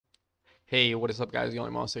Hey, what is up guys? The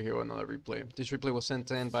Only Monster here with another replay. This replay was sent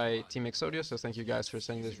in by Team Exodia, so thank you guys for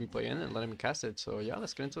sending this replay in and letting me cast it. So yeah,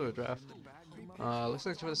 let's get into the draft. Looks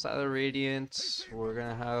like for the side of Radiant, we're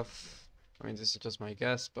gonna have, I mean this is just my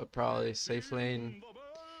guess, but probably safe lane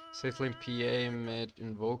PA, mid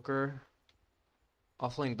Invoker,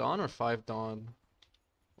 off lane Dawn or 5 Dawn,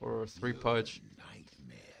 or 3 Pudge.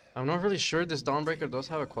 I'm not really sure. This Dawnbreaker does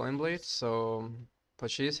have a Quelling Blade, so but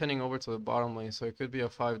she is heading over to the bottom lane, so it could be a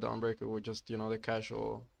 5 Dawnbreaker with just, you know, the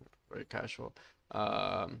casual, very casual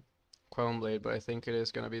Quelling Blade, but I think it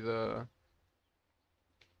is gonna be the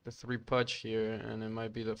 3 Pudge here, and it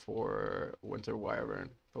might be the 4 Winter Wyvern.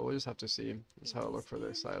 But we'll just have to see. Let's have a look for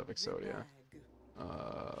this side of Exodia.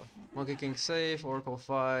 Monkey King safe, Oracle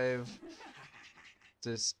 5,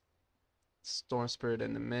 this Storm Spirit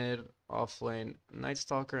in the mid, off lane Night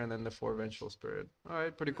Stalker, and then the 4 Vengeful Spirit.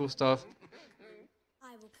 Alright, pretty cool stuff.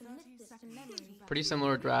 Pretty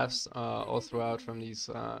similar drafts all throughout from these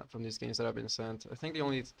games that have been sent. I think the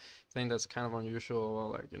only thing that's kind of unusual, well,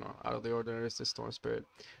 like, you know, out of the ordinary, is the Storm Spirit.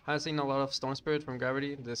 I haven't seen a lot of Storm Spirit from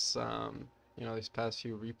Gravity this you know, these past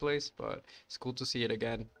few replays, but it's cool to see it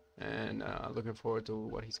again, and looking forward to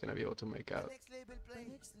what he's gonna be able to make out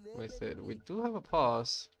with it. We do have a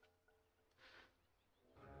pause.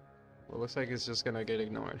 Well, looks like it's just gonna get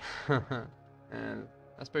ignored. And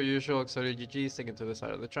as per usual, Exodia GG sticking to the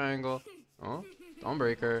side of the triangle. Oh,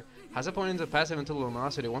 Dawnbreaker has a point into passive into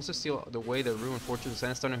Luminosity. Wants to steal away the Ruin Fortune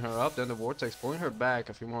Sand, starting her up. Then the Vortex pulling her back.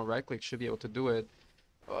 A few more right clicks should be able to do it.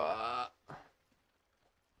 Not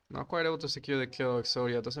quite able to secure the kill.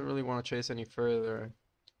 Exodia doesn't really want to chase any further.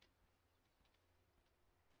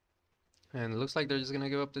 And it looks like they're just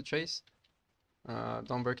gonna give up the chase.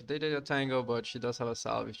 Dawnbreaker did a tango, but she does have a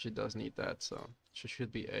salve if she does need that, so she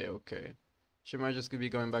should be a-okay. She might just be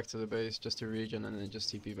going back to the base just to regen and then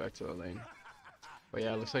just TP back to the lane. But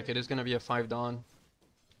yeah, looks like it is gonna be a 5 Dawn.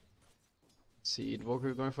 Let's see,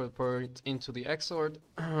 Invoker going for the point into the Exord.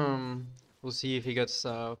 We'll see if he gets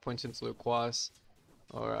points into the Quas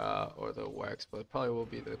or the Wax, but it probably will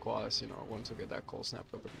be the Quas, you know, once we get that cold snap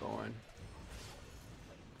up and going.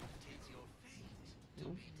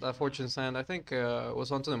 That Fortune Sand, I think,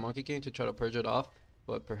 was onto the Monkey King to try to purge it off,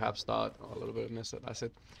 but perhaps thought, a little bit of missed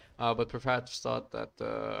acid, but perhaps thought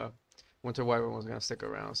that Winter Wyvern was going to stick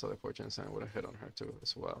around, so the Fortune Sand would have hit on her too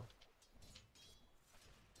as well.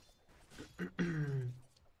 Let's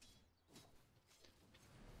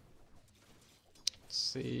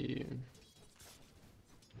see.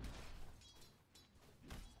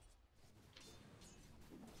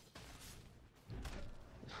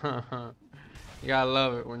 You gotta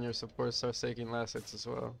love it when your support starts taking last hits as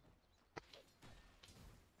well.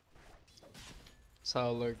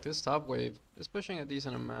 So look, this top wave is pushing a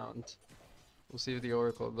decent amount. We'll see if the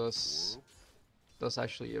Oracle does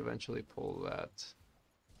actually eventually pull that.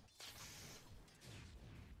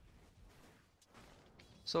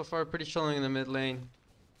 So far, pretty chilling in the mid lane.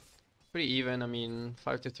 Pretty even. I mean,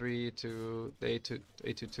 5-3 to the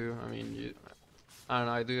 8-2. I mean, I don't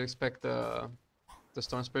know. I do expect the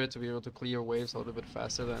Storm Spirit to be able to clear waves a little bit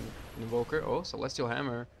faster than Invoker. Oh, Celestial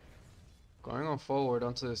Hammer going on forward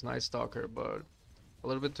onto this Night Stalker, but a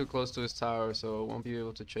little bit too close to his tower, so won't be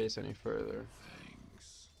able to chase any further.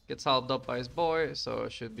 Gets halved up by his boy, so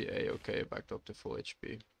it should be a-okay, backed up to full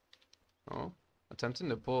HP. Oh, attempting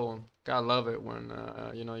to pull. Gotta love it when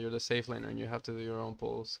you know, you're the safe laner and you have to do your own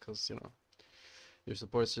pulls, because, you know, your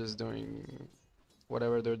support's just doing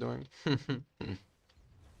whatever they're doing.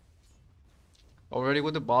 Already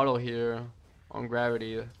with the bottle here on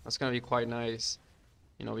Gravity, that's gonna be quite nice.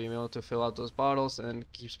 You know, being able to fill out those bottles and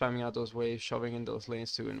keep spamming out those waves, shoving in those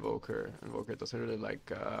lanes to Invoker. Invoker doesn't really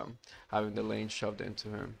like having the lane shoved into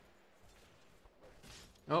him.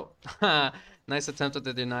 Oh, nice attempt at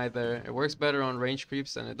the deny there. It works better on range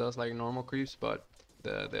creeps than it does like normal creeps, but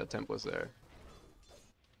the attempt was there.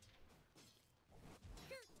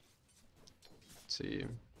 Let's see.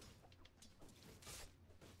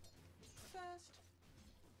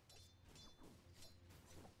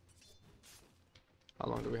 How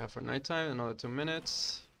long do we have for nighttime? Another 2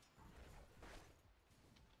 minutes.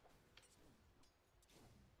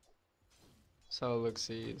 So let's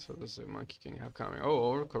see. So this is a Monkey King have coming. Oh,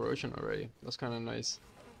 over corrosion already. That's kind of nice.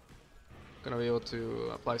 Gonna be able to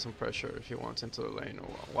apply some pressure if he wants into the lane.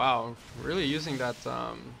 Oh, wow, really using that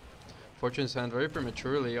Fortune Sand very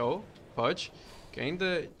prematurely. Oh, Pudge getting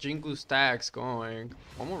the Jingu stacks going.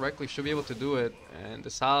 One more right click should be able to do it, and the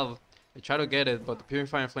salve. They try to get it, but the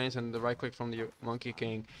Purifying Flames and the right click from the Monkey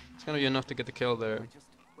King, it's gonna be enough to get the kill there.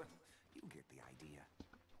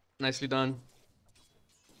 Nicely done.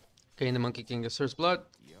 Getting the Monkey King his first blood.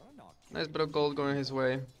 Nice bit of gold going his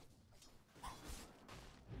way.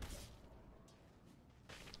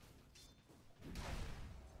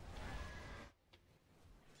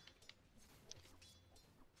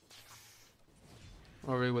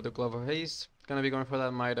 Already with the Glove of Haste. Gonna be going for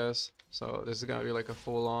that Midas. So this is gonna be like a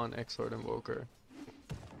full-on Exort Invoker.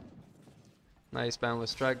 Nice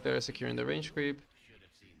boundless strike there, securing the range creep.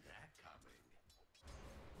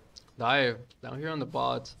 Dive down here on the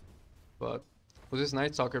bot, but with this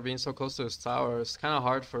Night Stalker being so close to his tower, it's kind of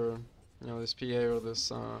hard for this PA or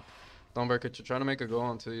this Dawnbreaker to try to make a go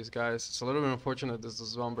onto these guys. It's a little bit unfortunate this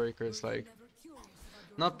Dawnbreaker is like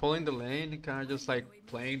not pulling the lane, kind of just like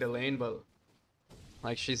playing the lane, but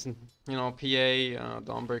like she's PA,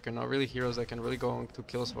 Dawnbreaker, not really heroes that can really go into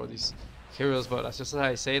kills for these heroes. But as just as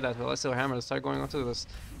I say that, Celestial Hammer start going onto this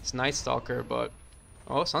Night Stalker, but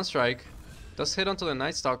oh, Sunstrike does hit onto the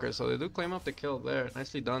Night Stalker, so they do claim up the kill there.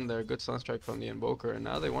 Nicely done there, good Sunstrike from the Invoker, and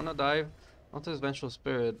now they want to dive onto his Vengeful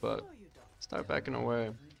Spirit, but start backing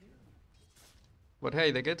away. But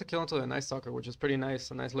hey, they get the kill onto the Night Stalker, which is pretty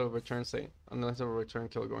nice. A nice little return a nice little return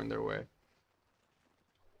kill going their way.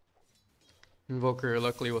 Invoker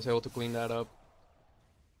luckily was able to clean that up.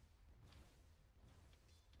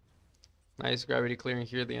 Nice gravity clearing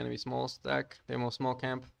here, the enemy small stack, demo small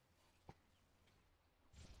camp.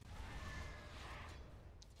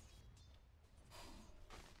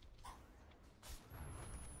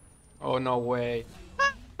 Oh, no way.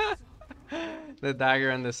 The dagger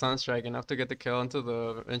and the Sunstrike enough to get the kill into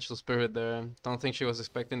the Vengeful Spirit there. Don't think she was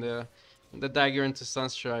expecting the dagger into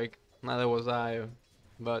Sunstrike. Neither was I.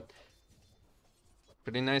 But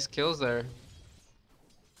pretty nice kills there.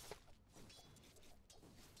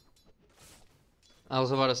 I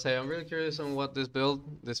was about to say, I'm really curious on what this build,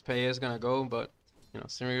 this pay is gonna go, but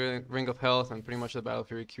Searing Ring of Health and pretty much the Battle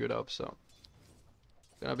Fury queued up, so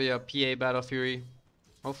gonna be a PA Battle Fury.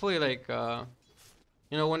 Hopefully, like,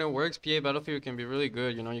 when it works, PA Battle Fury can be really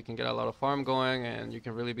good. You can get a lot of farm going, and you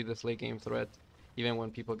can really be this late game threat, even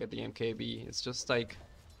when people get the MKB. It's just like,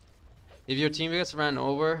 if your team gets ran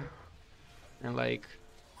over, and like,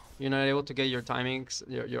 you're not able to get your timings,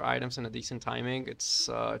 your items in a decent timing, it's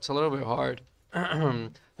a little bit hard.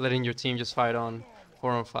 Letting your team just fight on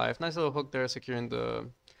 4-on-5. Nice little hook there, securing the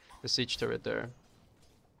siege turret there.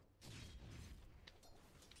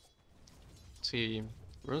 Let's see,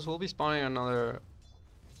 runes will be spawning another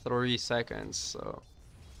 3 seconds. So,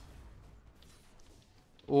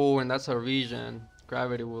 oh, and that's a regen.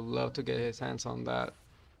 Gravity would love to get his hands on that.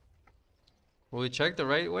 Will he check the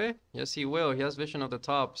right way? Yes, he will. He has vision of the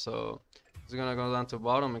top, so he's gonna go down to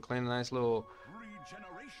bottom and claim a nice little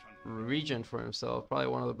regen for himself. Probably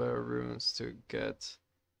one of the better runes to get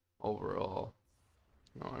overall.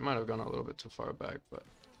 No, I might have gone a little bit too far back, but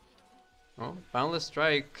oh, Boundless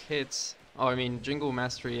Strike hits. Oh, I mean Jingle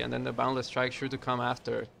Mastery, and then the Boundless Strike sure to come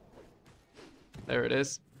after. There it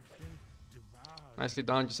is. Nicely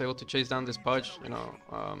done, just able to chase down this Pudge.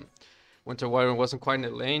 Winter Wyvern wasn't quite in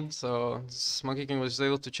the lane, so Monkey King was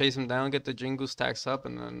able to chase him down, get the Jingle stacks up,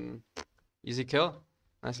 and then easy kill.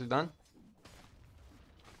 Nicely done.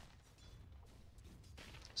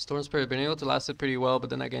 Storm Spirit been able to last it pretty well,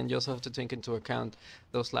 but then again, you also have to take into account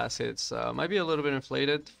those last hits. Might be a little bit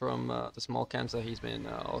inflated from the small camps that he's been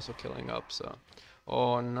also killing up. So,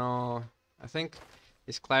 oh no, I think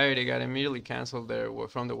his clarity got immediately cancelled there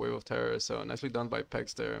from the Wave of Terror. So nicely done by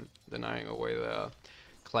Pex there, denying away the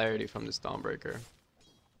clarity from this Dawnbreaker.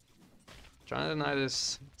 Trying to deny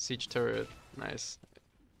this siege turret. Nice.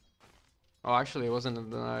 Oh, actually, it wasn't a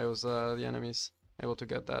deny. It was the enemies able to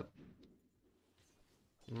get that.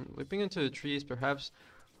 Leaping into the trees, perhaps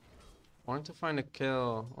wanting to find a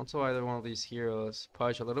kill onto either one of these heroes.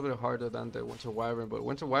 Pudge a little bit harder than the Winter Wyvern, but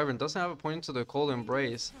Winter Wyvern doesn't have a point into the Cold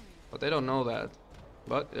Embrace, but they don't know that.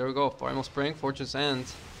 But there we go, Primal Spring, Fortune's End.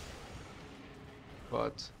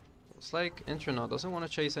 But it's like Intronaut doesn't want to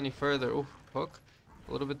chase any further. Ooh, hook.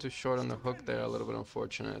 A little bit too short on the hook there, a little bit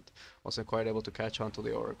unfortunate. Wasn't quite able to catch on to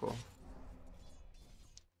the Oracle.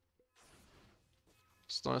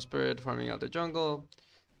 Storm Spirit farming out the jungle.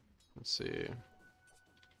 Let's see.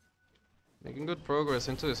 Making good progress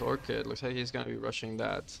into this Orchid. Looks like he's gonna be rushing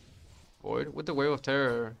that. Void with the Wave of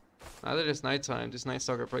Terror. Now that it's nighttime, this Night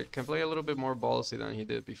Stalker can play a little bit more ballsy than he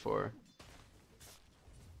did before.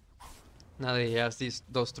 Now that he has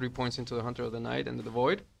those 3 points into the Hunter of the Night and the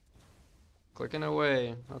Void. Clicking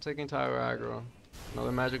away, not taking tower aggro.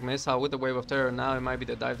 Another magic missile with the Wave of Terror. Now it might be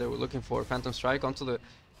the dive that we're looking for. Phantom Strike onto the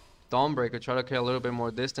Dawnbreaker, try to create a little bit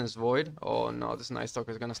more distance. Void. Oh no, this Night Stalker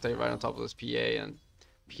is gonna stay right on top of this PA, and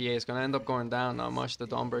PA is gonna end up going down. Not much the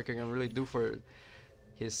Dawnbreaker can really do for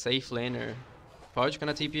his safe laner. Pudge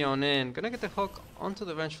gonna TP on in, gonna get the hook onto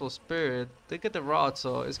the Vengeful Spirit. They get the rod,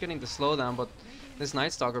 so it's getting the slowdown, but this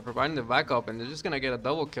Night Stalker providing the backup, and they're just gonna get a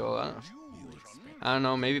double kill. I don't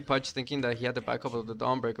know, maybe Pudge thinking that he had the backup of the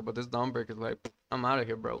Dawnbreaker, but this Dawnbreaker is like, I'm out of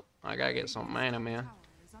here, bro. I gotta get some mana, man.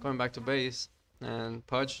 Going back to base, and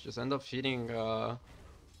Pudge just end up feeding a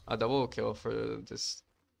double kill for this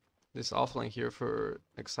offlane here for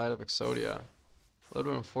Exide of Exodia. A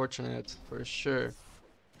little unfortunate for sure.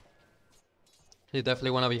 You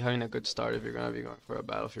definitely want to be having a good start if you're gonna be going for a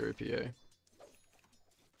Battle Fury PA.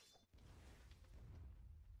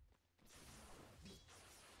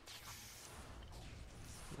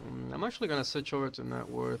 I'm actually gonna switch over to net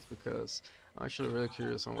worth because I'm actually really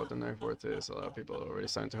curious on what the net worth is. A lot of people are already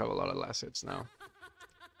starting to have a lot of last hits now.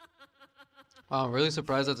 Wow, I'm really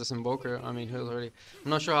surprised at this Invoker. I mean, I'm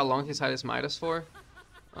not sure how long he's had his Midas for.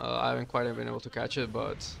 I haven't quite been able to catch it,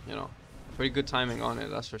 but you know, pretty good timing on it,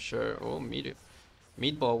 that's for sure. Oh,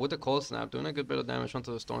 Meatball with the Cold Snap, doing a good bit of damage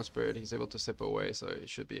onto the Storm Spirit. He's able to sip away, so it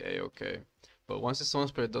should be a-okay. But once the Storm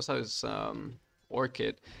Spirit does have his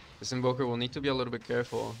Orchid, this Invoker will need to be a little bit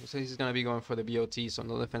careful. So he's going to be going for the BOT, so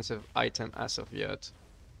no defensive item as of yet.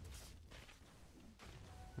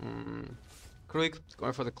 Kruik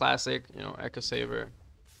going for the classic, you know, Echo Saver.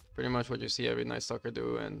 Pretty much what you see every Night Stalker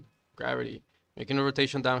do, and Gravity. Making a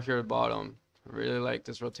rotation down here at bottom. I really like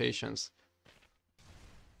these rotations.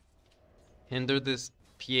 Hinder this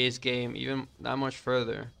PA's game even that much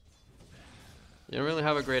further. You don't really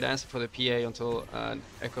have a great answer for the PA until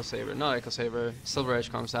Silver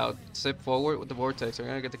Edge comes out. Sip forward with the Vortex. They're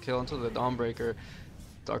gonna get the kill until the Dawnbreaker.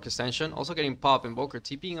 Dark Ascension also getting pop. Invoker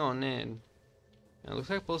TPing on in. And it looks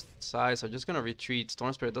like both sides are just gonna retreat.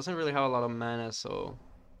 Storm Spirit doesn't really have a lot of mana, so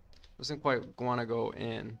doesn't quite wanna go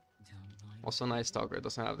in. Also, Night Stalker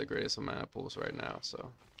doesn't have the greatest of mana pools right now,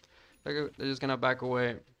 so they're just gonna back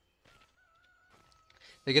away.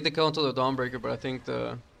 They get the kill until the Dawnbreaker, but I think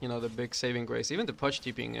the big saving grace, even the Pudge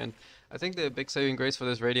TPing in, I think the big saving grace for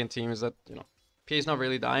this Radiant team is that, you know, PA's not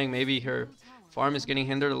really dying. Maybe her farm is getting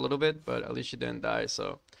hindered a little bit, but at least she didn't die,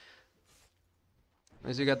 so at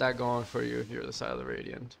least you got that going for you if you're the side of the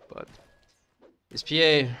Radiant. But this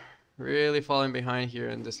PA really falling behind here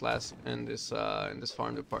in this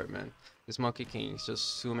farm department. This Monkey King is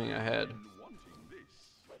just zooming ahead.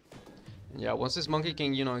 Yeah, once this Monkey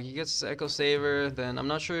King, you know, he gets Echo Saver, then I'm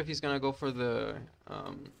not sure if he's gonna go for the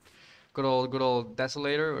good old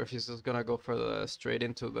Desolator, or if he's just gonna go for the straight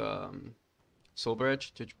into the Silver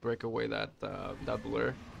Edge to break away that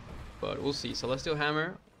blur. But we'll see. Celestial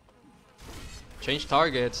Hammer, change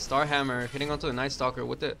target, Star Hammer hitting onto the Night Stalker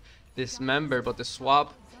with the Dismember, but the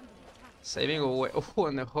swap saving away. Oh,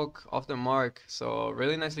 and the hook off the mark. So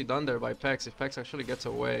really nicely done there by Pex. If Pex actually gets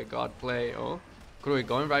away, God play. Oh. Krui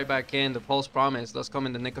going right back in. The Pulse Promise does come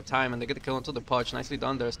in the nick of time, and they get the kill into the Pudge. Nicely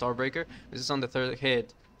done there, Starbreaker. This is on the third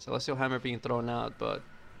hit. Celestial Hammer being thrown out, but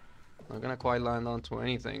not gonna quite land onto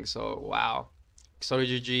anything. So wow,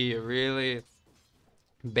 Exodia GG really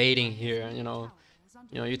baiting here. You know,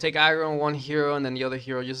 you take aggro on one hero, and then the other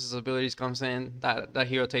hero uses his abilities, comes in. That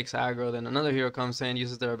hero takes aggro, then another hero comes in,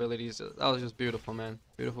 uses their abilities. That was just beautiful, man.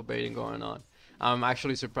 Beautiful baiting going on. I'm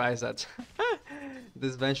actually surprised that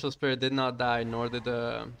this Vengeful Spirit did not die, nor did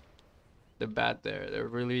the bat there. They're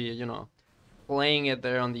really, you know, playing it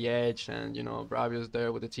there on the edge, and you know, Bravio's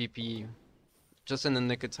there with the TP, just in the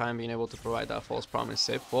nick of time, being able to provide that false promise.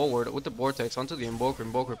 Save forward with the Vortex onto the Invoker.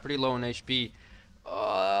 Invoker pretty low in HP.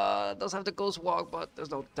 Does have the Ghost Walk, but there's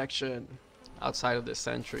no detection outside of this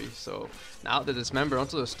Sentry. So now the Dismember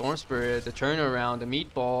onto the Storm Spirit, the turnaround, the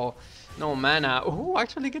Meatball, no mana. Oh,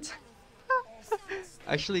 actually gets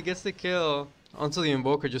the kill onto the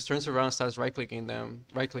Invoker. Just turns around and starts right-clicking him.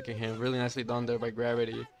 Really nicely done there by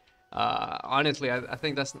Gravity. Honestly, I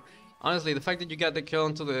think that's the fact that you got the kill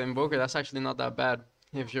onto the Invoker, that's actually not that bad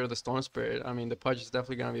if you're the Storm Spirit. I mean, the Pudge is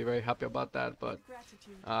definitely gonna be very happy about that, but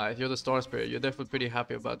if you're the Storm Spirit, you're definitely pretty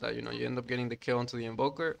happy about that. You know, you end up getting the kill onto the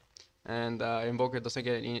Invoker, and Invoker doesn't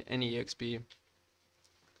get any EXP.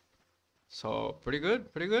 So pretty good.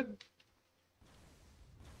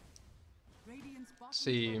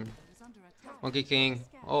 See, Monkey King.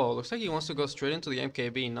 Oh, looks like he wants to go straight into the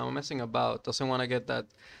MKB. Now messing about. Doesn't want to get that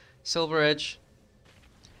Silver Edge.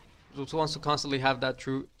 Just wants to constantly have that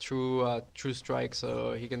true strike,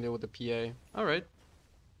 so he can deal with the PA. All right.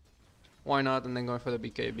 Why not? And then going for the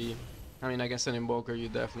BKB. I mean, against an Invoker, you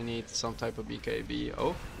definitely need some type of BKB.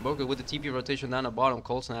 Oh, Invoker with the TP rotation down the bottom.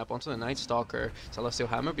 Cold Snap onto the Night Stalker. Celestial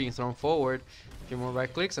Hammer being thrown forward. A few more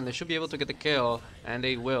right clicks, and they should be able to get the kill, and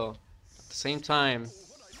they will. At the same time,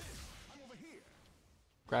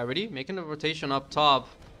 Gravity making the rotation up top.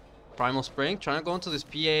 Primal Spring trying to go into this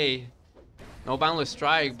PA. No Boundless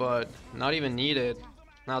Strike, but not even needed.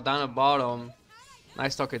 Now down at bottom,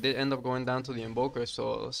 Night Stalker did end up going down to the Invoker,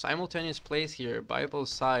 so simultaneous plays here by both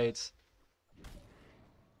sides.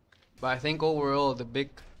 But I think overall the big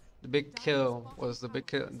kill was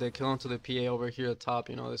the kill onto the PA over here at top.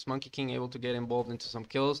 You know, this Monkey King able to get involved into some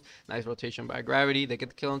kills. Nice rotation by Gravity. They get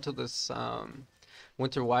the kill onto this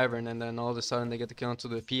Winter Wyvern, and then all of a sudden they get the kill onto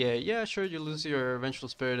the PA. Yeah, sure, you lose your Vengeful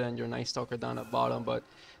Spirit and your Night Stalker down at bottom, but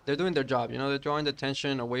they're doing their job. You know, they're drawing the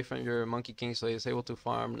attention away from your Monkey King, so he's able to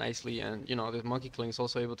farm nicely. And you know, the Monkey King is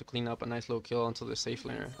also able to clean up a nice little kill onto the safe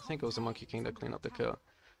laner. I think it was the Monkey King that cleaned up the kill.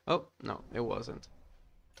 Oh no, it wasn't.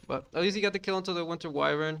 But at least he got the kill onto the Winter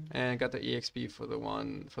Wyvern and got the EXP for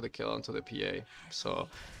the kill onto the PA. So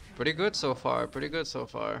pretty good so far. Pretty good so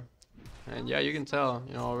far. And yeah, you can tell,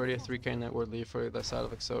 you know, already a 3k net worth lead for the side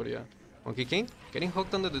of Exodia. Monkey King getting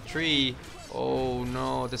hooked under the tree. Oh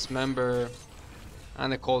no, Dismember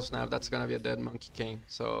and the Cold Snap. That's gonna be a dead Monkey King.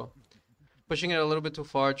 So pushing it a little bit too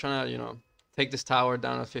far, trying to, you know, take this tower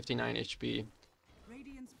down at 59 HP.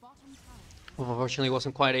 Unfortunately,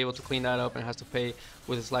 wasn't quite able to clean that up and has to pay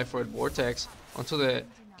with his life for it. Vortex onto the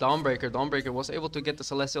Dawnbreaker. Dawnbreaker was able to get the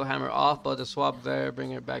Celestial Hammer off, but the swap there,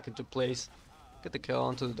 bring it back into place. Get the kill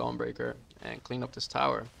onto the Dawnbreaker and clean up this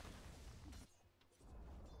tower.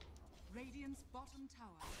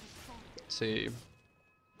 Let's see.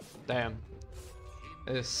 Damn.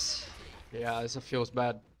 This feels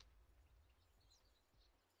bad.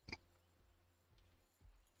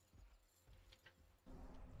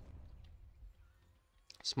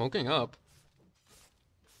 Smoking up.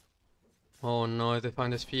 Oh no, if they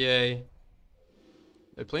find this PA.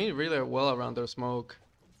 They're playing really well around their smoke.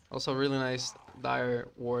 Also really nice Dire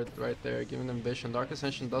ward right there, giving them vision. Dark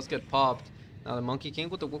Ascension does get popped. Now the Monkey King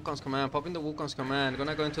with the Wukong's command, popping the Wukong's command,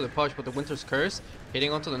 gonna go into the push, but the Winter's Curse,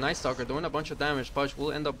 hitting onto the Night Stalker, doing a bunch of damage. Push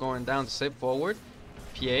will end up going down to save forward.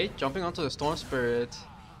 PA jumping onto the Storm Spirit.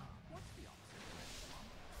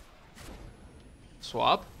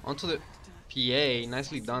 Swap onto the PA,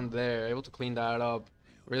 nicely done there, able to clean that up.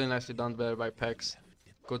 Really nicely done there by Pex.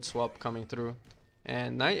 Good swap coming through.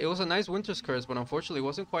 And it was a nice Winter's Curse, but unfortunately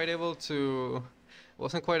wasn't quite able to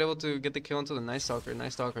get the kill onto the Night Stalker.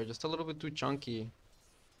 Night Stalker just a little bit too chunky.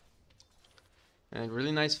 And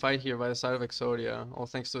really nice fight here by the side of Exodia, all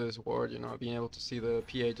thanks to this ward, you know, being able to see the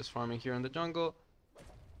PA just farming here in the jungle.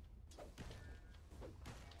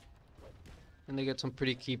 And they get some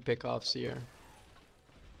pretty key pickoffs here.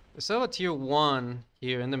 They still have a tier 1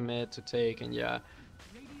 here in the mid to take, and yeah,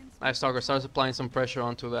 Night Stalker starts applying some pressure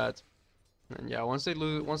onto that. And yeah, once they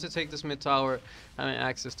take this mid tower, having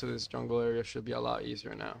access to this jungle area should be a lot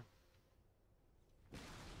easier now.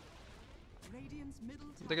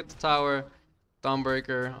 They get the tower,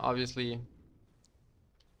 Dawnbreaker, obviously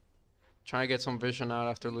trying to get some vision out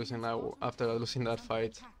after losing that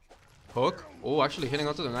fight. Hook. Oh, actually hitting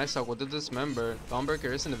onto the Night Stalker with the Dismember.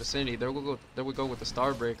 Dawnbreaker is in the vicinity. There we go with the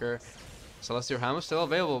Starbreaker. Celestial Hammer still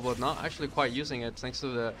available, but not actually quite using it thanks to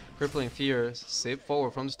the Crippling Fear. Save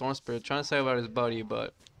forward from the Storm Spirit, trying to save out his buddy,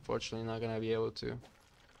 but fortunately not gonna be able to.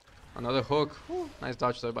 Another hook. Whew. Nice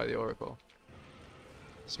dodge there by the Oracle.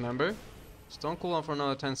 Dismember. Stone cooldown for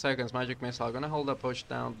another 10 seconds. Magic Missile. Gonna hold that push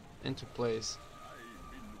down into place.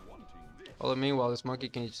 All the meanwhile, this Monkey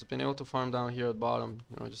King just been able to farm down here at bottom,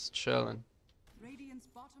 you know, just chilling.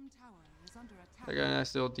 They got a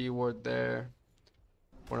nice little D ward there.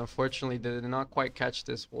 But unfortunately, they did not quite catch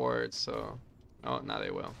this ward, so... Oh, now they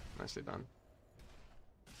will. Nicely done.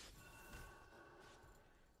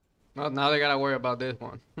 Well, now they gotta worry about this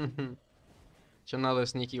one. It's another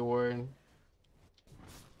sneaky ward.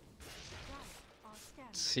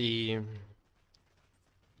 Let's see.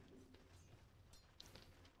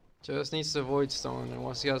 Just needs the Void Stone, and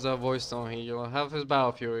once he has that Void Stone, he'll have his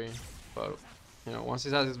Battle Fury. But you know, once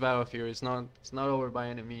he has his Battle Fury, it's not over by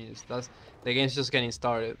any means. The game's just getting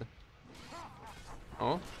started.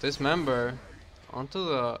 Oh, Dismember onto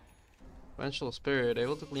the Vengeful Spirit,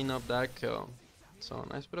 able to clean up that kill. So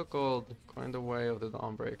nice bit of gold going the way of the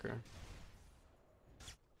Dawnbreaker.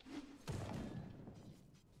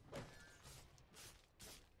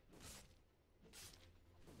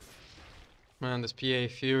 Man, this PA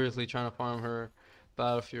furiously trying to farm her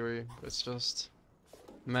Battle Fury. It's just,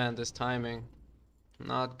 man, this timing.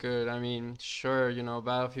 Not good. I mean, sure, you know,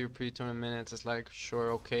 Battle Fury pre-20 minutes is like,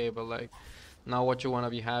 sure, okay, but like, not what you want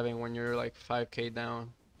to be having when you're like 5k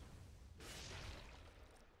down.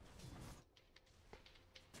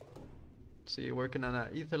 See, working on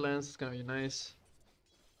that Ether Lens is gonna be nice.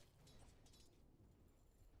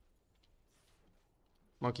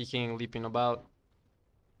 Monkey King leaping about.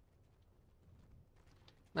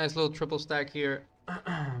 Nice little triple stack here.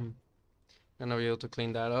 Gonna be able to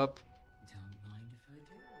clean that up.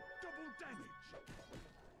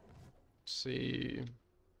 Let's see.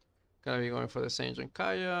 Gonna be going for the Sage and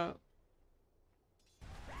Kaya.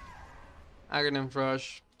 Aghanim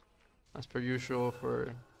Rush, as per usual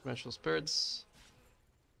for Vengeful Spirits.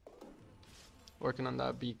 Working on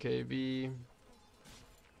that BKB.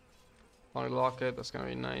 Poly Locket, that's gonna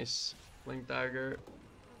be nice. Blink Dagger.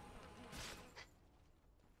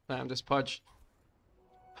 Damn, this Pudge.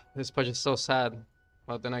 This Pudge is so sad.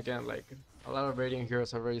 But then again, like, a lot of Radiant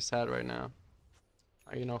heroes are very sad right now.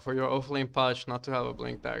 You know, for your offlane Pudge not to have a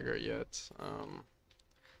Blink Dagger yet.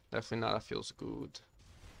 Definitely not a feels good.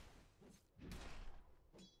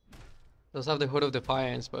 Does have the Hood of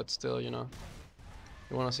Defiance, but still, you know,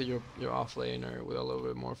 you want to see your offlaner with a little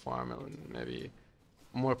bit more farm and maybe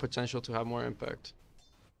more potential to have more impact.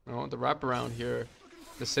 You know, the wraparound here,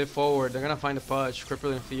 the sit forward, they're gonna find a Pudge,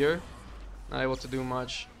 Crippling Fear, not able to do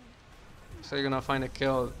much. Looks like they're gonna find a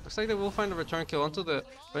kill. Looks like they will find a return kill onto the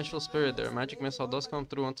Vengeful Spirit there. Magic Missile does come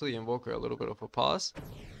through onto the Invoker, a little bit of a pause.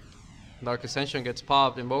 Dark Ascension gets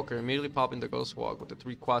popped, Invoker immediately popping the Ghost Walk with the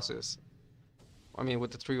 3 Quasses. I mean,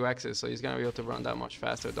 with the 3 X's, so he's gonna be able to run that much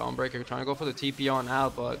faster. Dawnbreaker trying to go for the TP on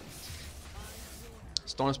out, but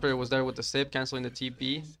Storm Spirit was there with the sip, canceling the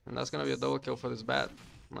TP, and that's gonna be a double kill for this bat.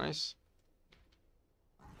 Nice.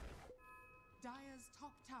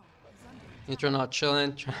 Nitro not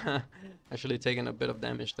chilling, actually taking a bit of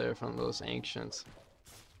damage there from those Ancients.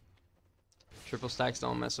 Triple stacks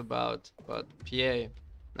don't mess about, but PA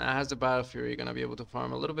now has the Battle Fury, gonna be able to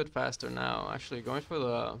farm a little bit faster now. Actually going for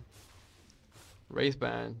the Wraith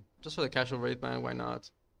Band, just for the casual Wraith Band, why not?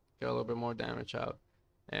 Get a little bit more damage out.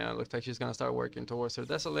 And it looks like she's gonna start working towards her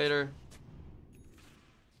Desolator.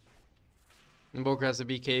 Invoker has the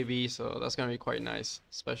BKB, so that's gonna be quite nice.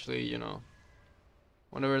 Especially, you know,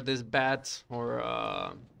 whenever this bat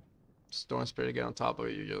or Storm Spirit get on top of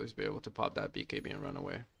it, you'll always be able to pop that BKB and run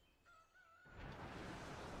away.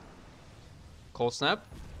 Cold Snap,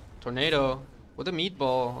 Tornado with a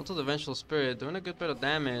Meatball onto the Vengeful Spirit, doing a good bit of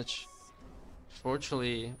damage.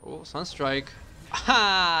 Fortunately, oh, Sunstrike.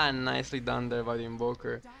 Ah, nicely done there by the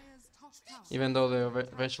Invoker. Even though the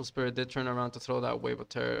Vengeful Spirit did turn around to throw that Wave of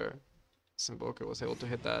Terror, this Invoker was able to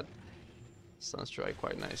hit that Sunstrike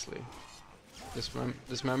quite nicely.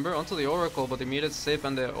 Dismember onto the Oracle, but the immediate sip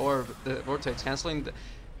and the Orb, the Vortex, canceling the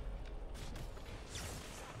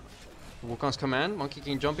Wukong's command. Monkey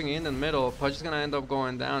King jumping in the middle. Pudge is gonna end up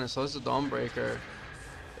going down, and so is the Dawnbreaker.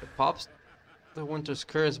 It pops the Winter's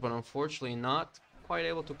Curse, but unfortunately not quite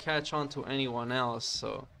able to catch on to anyone else.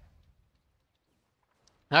 So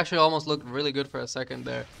actually almost looked really good for a second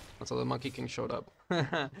there until the Monkey King showed up.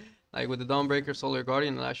 Like with the Dawnbreaker, Solar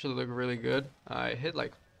Guardian, it actually looked really good. I hit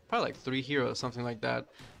like probably like 3 heroes, something like that.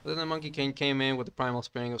 But then the Monkey King came in with the Primal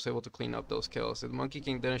Spring, was able to clean up those kills. If the Monkey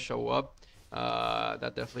King didn't show up,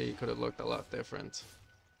 that definitely could have looked a lot different.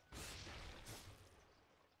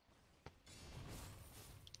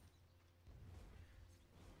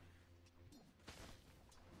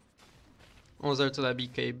 Almost there to that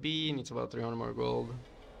BKB, needs about 300 more gold.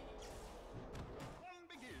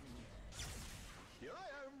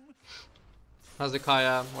 How's the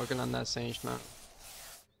Kaya working on that Sage now?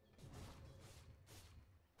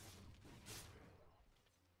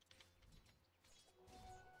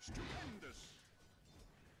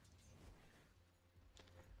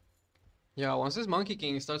 Yeah, once this Monkey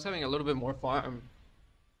King starts having a little bit more farm,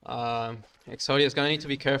 Exodia is gonna need to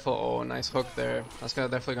be careful. Oh, nice hook there. That's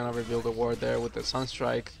definitely gonna reveal the ward there with the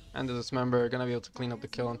Sunstrike and the Dismember. Gonna be able to clean up the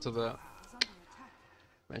kill onto the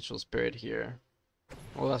Vengeful Spirit here.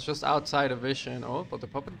 Oh, that's just outside of vision. Oh, but the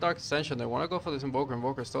Puppet Dark Ascension, they want to go for this Invoker.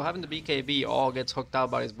 Invoker still having the BKB. All gets hooked out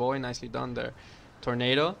by his boy. Nicely done there.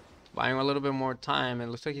 Tornado, buying a little bit more time. And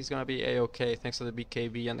it looks like he's gonna be A-okay thanks to the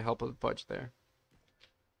BKB and the help of the Pudge there.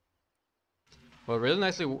 But really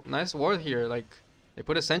nice ward here. Like, they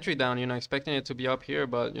put a sentry down, you know, expecting it to be up here,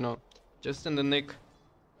 but, you know, just in the nick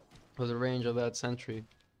of the range of that sentry.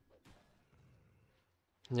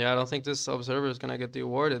 Yeah, I don't think this Observer is gonna get the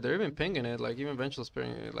awarded. They're even pinging it, like, even Vengeful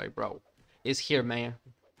Spirit, like, bro, it's here, man.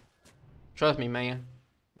 Trust me, man.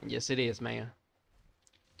 Yes, it is, man.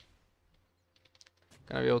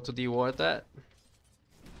 Gonna be able to de-ward that.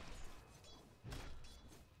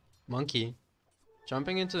 Monkey.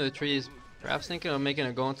 Jumping into the trees. Perhaps thinking of making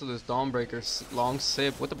a go into this Dawnbreaker long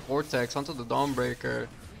sip with the Vortex onto the Dawnbreaker.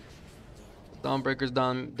 Dawnbreaker's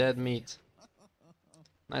done dead meat.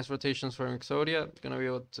 Nice rotations for Exodia. Gonna be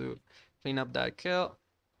able to clean up that kill.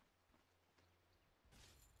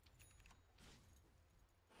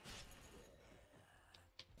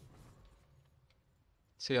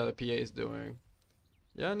 See how the PA is doing.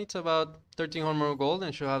 Yeah, needs about 1300 more gold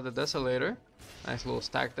and she'll have the Desolator. Nice little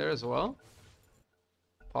stack there as well.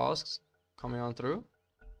 Pause coming on through.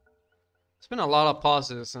 It's been a lot of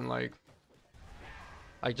pauses and like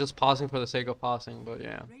Like just pausing for the sake of pausing, but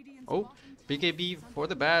yeah. Oh, BKB for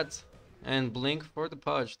the bat and Blink for the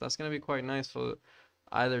Pudge. That's gonna be quite nice for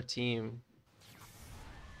either team.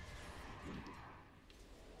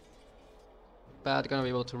 Bat gonna be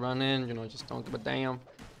able to run in, you know, just don't give a damn.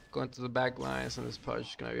 Go into the back lines, and this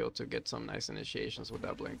Pudge gonna be able to get some nice initiations with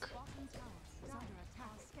that Blink.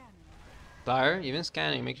 Dire, even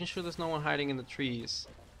scanning, making sure there's no one hiding in the trees.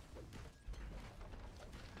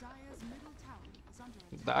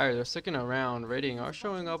 Dire, they're sticking around. Raiding are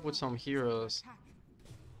showing up with some heroes.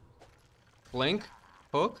 Blink,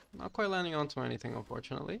 hook, not quite landing onto anything,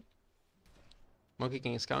 unfortunately. Monkey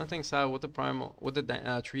King scouting things out with the primal, with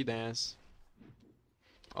the tree dance.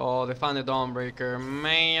 Oh, they found the Dawnbreaker.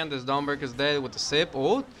 Man, this Dawnbreaker is dead with the sip.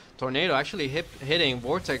 Oh, Tornado actually hitting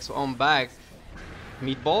Vortex on back.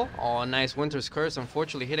 Meatball. Oh, nice Winter's Curse.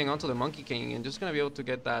 Unfortunately, hitting onto the Monkey King and just gonna be able to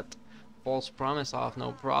get that false promise off,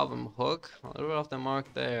 no problem. Hook, a little bit off the mark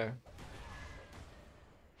there.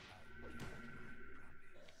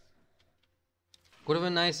 Would have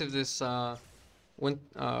been nice if this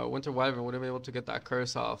Winter Wyvern would have been able to get that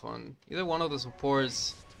curse off on either one of the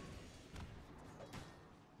supports.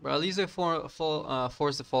 But at least they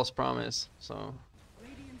forced the false promise, so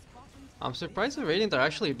I'm surprised the Radiant are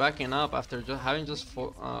actually backing up after having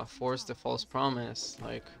forced the false promise.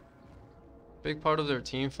 Like, big part of their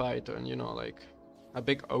team fight, and you know, like a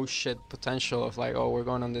big oh shit potential of like, oh, we're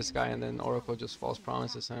going on this guy, and then Oracle just false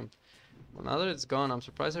promises him. Well, now that it's gone, I'm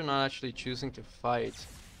surprised they're not actually choosing to fight.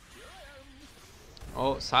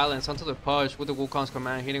 Oh, silence onto the Pudge with the Wukong's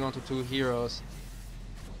command, hitting onto two heroes.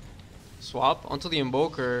 Swap onto the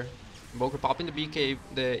Invoker. Invoker popping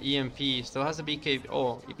the EMP. Still has the BKB.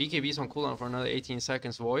 Oh, BKB is on cooldown for another 18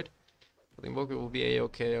 seconds. Void. But the Invoker will be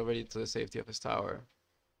A-okay already to the safety of his tower.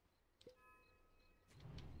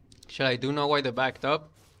 Should I do know why they backed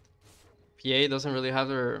up? PA doesn't really have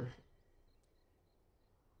her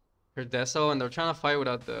Deso, and they're trying to fight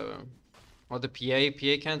without the PA.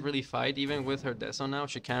 PA can't really fight even with her Deso now.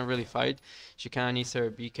 She can't really fight. She kind of needs her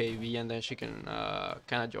BKB, and then she can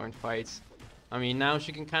kind of join fights. I mean, now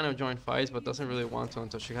she can kind of join fights, but doesn't really want to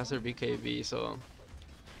until she has her BKB. So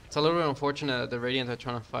it's a little bit unfortunate that the Radiant are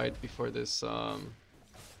trying to fight before this PA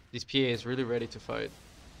is really ready to fight.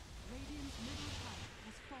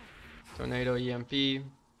 Tornado EMP.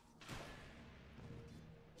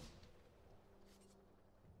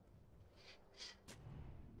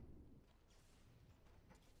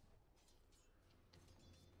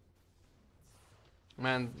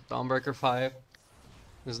 Man, Dawnbreaker 5.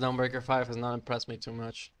 This Dawnbreaker 5 has not impressed me too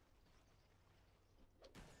much.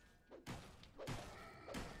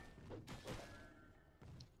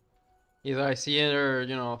 Either I see it or,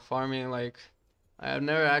 you know, farming, like, I have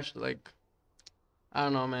never actually, like, I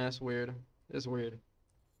don't know, man, it's weird. It's weird.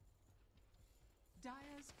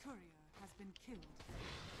 Dire's courier has been killed.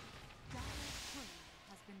 Dire's courier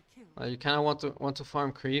has been killed. You kind of want to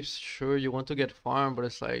farm creeps. Sure, you want to get farm, but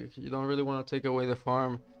it's like you don't really want to take away the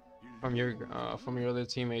farm from your other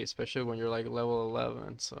teammate, especially when you're like level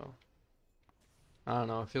 11. So I don't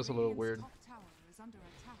know. It feels a little weird.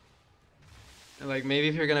 And like maybe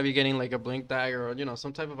if you're gonna be getting like a blink dagger or you know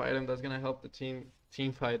some type of item that's gonna help the team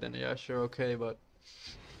fight, then yeah, sure, okay. But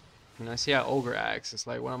when I see an ogre axe, it's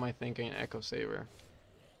like, what am I thinking? Echo Saber.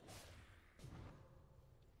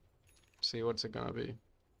 See what's it gonna be?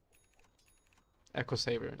 Echo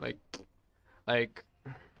Saber, like,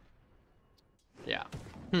 yeah.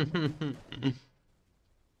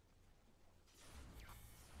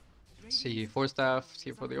 See, 4 staff,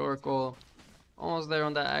 see for the Oracle. Almost there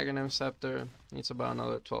on that Aghanim Scepter. Needs about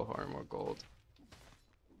another 12 more gold.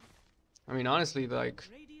 I mean, honestly, like,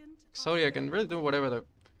 Exodia can really do whatever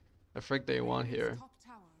the frick they want here.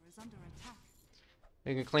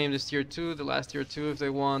 They can claim this tier 2, the last tier 2 if they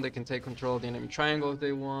want. They can take control of the enemy triangle if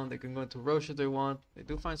they want. They can go into Roche if they want. They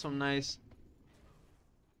do find some nice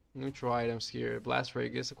neutral items here. Blast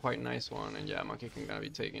Rig is a quite nice one. And yeah, Monkey King gonna be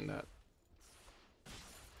taking that.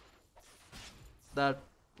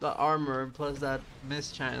 The armor plus that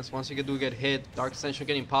miss chance. Once you do get hit, Dark Ascension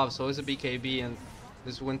getting popped. So is a BKB and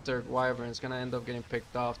this Winter Wyvern is gonna end up getting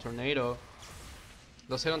picked off. Tornado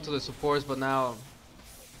does hit onto the supports, but now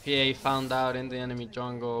PA found out in the enemy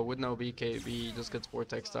jungle with no BKB, just gets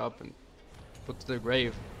vortexed up and put to the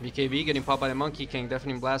grave. BKB getting popped by the Monkey King.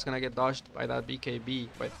 Deafening Blast gonna get dodged by that BKB.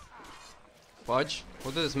 But Fudge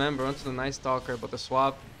will dismember onto the Night Stalker, but the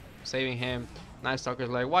swap saving him. Night Stalker's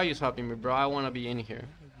like, why are you swapping me, bro? I wanna be in here.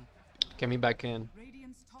 Get me back in.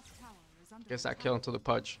 Gets that kill into the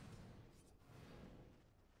Pudge.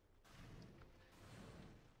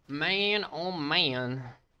 Man, oh man.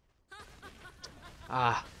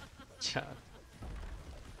 Ah,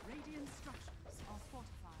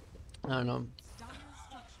 don't know.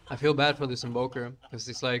 I feel bad for this Invoker because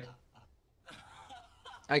it's like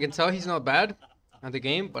I can tell he's not bad at the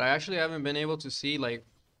game, but I actually haven't been able to see like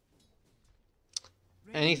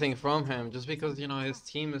anything from him just because you know his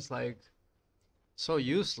team is like so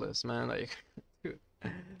useless, man. Like, dude,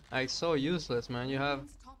 like so useless, man. You have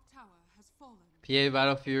Radiant's top tower has fallen. PA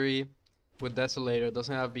Battle Fury with Desolator,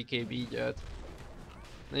 doesn't have BKB yet.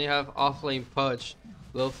 Then you have offlane Pudge,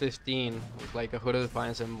 level 15 with like a Hood of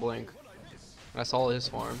Defiance and Blink. That's all his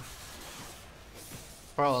farm.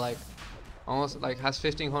 Bro, like almost like has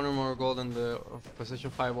 1500 more gold than the position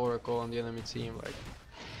 5 Oracle on the enemy team. Like,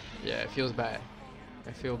 yeah, it feels bad.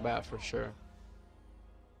 I feel bad for sure.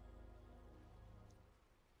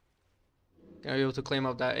 Gonna be able to claim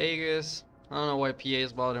up that Aegis. I don't know why PA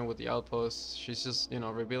is bothering with the outposts. She's just, you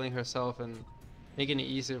know, revealing herself and making it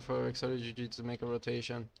easier for Exodia GG to make a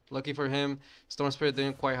rotation. Lucky for him, Storm Spirit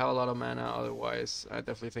didn't quite have a lot of mana, otherwise I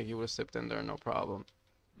definitely think he would have stepped in there no problem.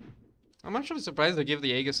 I'm actually surprised they give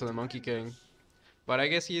the Aegis to the Monkey King. But I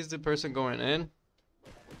guess he's the person going in.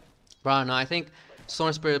 But no, I think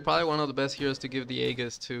Storm Spirit probably one of the best heroes to give the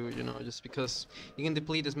Aegis to, you know, just because he can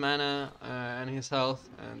deplete his mana and his health,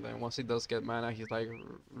 and then once he does get mana, he's like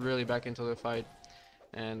really back into the fight.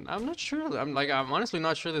 And I'm not sure. I'm honestly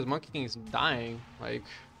not sure this Monkey King is dying. Like,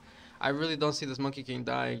 I really don't see this Monkey King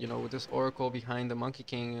dying. You know, with this Oracle behind the Monkey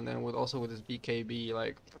King, and then with also with his BKB.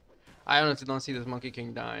 Like, I honestly don't see this Monkey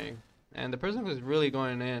King dying. And the person who's really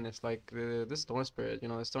going in is like this Storm Spirit. You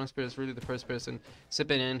know, the Storm Spirit is really the first person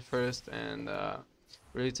sipping in first and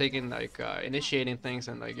really taking like initiating things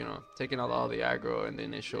and like, you know, taking out all the aggro in the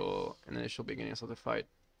initial beginnings of the fight.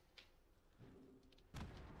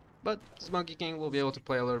 But this Monkey King will be able to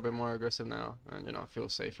play a little bit more aggressive now and, you know, feel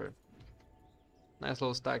safer. Nice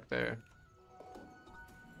little stack there.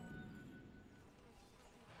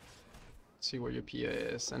 Let's see where your PA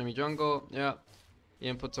is. Enemy jungle, yeah.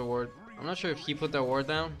 Ian puts a ward. I'm not sure if he put that ward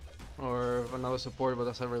down or another support, but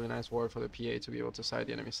that's a really nice ward for the PA to be able to side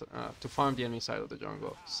the enemy, to farm the enemy side of the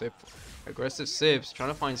jungle. Sip, aggressive sips, trying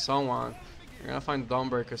to find someone. You're gonna find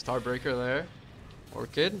Dawnbreaker, Starbreaker there.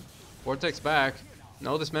 Orchid, Vortex back.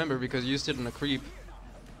 No dismember because you used it on a creep.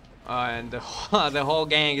 And the whole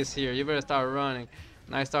gang is here. You better start running.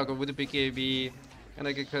 Nice talker with the BKB.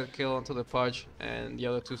 Gonna get a kill onto the Pudge, and the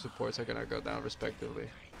other two supports are gonna go down respectively.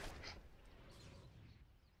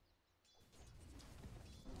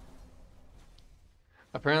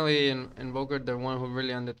 Apparently, Invoker, the one who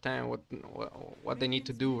really understand what they need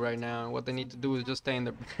to do right now. What they need to do is just stay in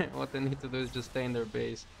their what they need to do is just stay in their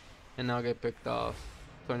base, and not get picked off.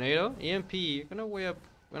 Tornado, EMP,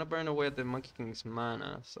 gonna burn away at the Monkey King's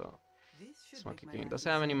mana. So this Monkey King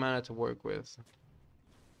doesn't have any mana to work with.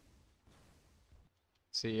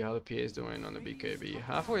 See how the PA is doing on the BKB.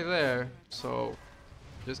 Halfway there, so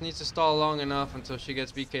just needs to stall long enough until she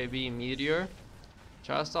gets BKB and Meteor.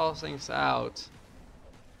 Try to stall things out.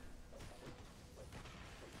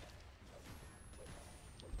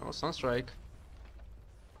 Oh, Sunstrike.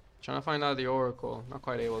 Trying to find out the Oracle. Not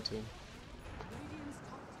quite able to.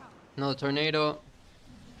 Another Tornado.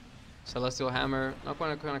 Celestial Hammer. Not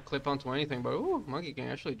going to kind of clip onto anything, but ooh, Monkey King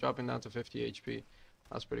actually dropping down to 50 HP.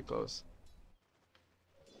 That's pretty close.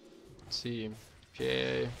 Let's see.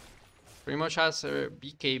 PA pretty much has her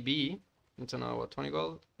BKB. Into now what, 20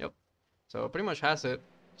 gold? Yep. So pretty much has it.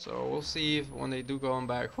 So we'll see if when they do go on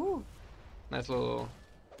back. Whew. Nice little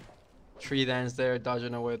tree dance there,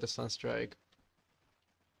 dodging away the Sunstrike.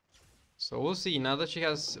 So we'll see now that she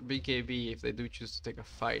has BKB if they do choose to take a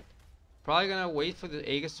fight. Probably gonna wait for the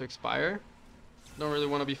Aegis to expire. Don't really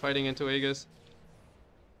want to be fighting into Aegis.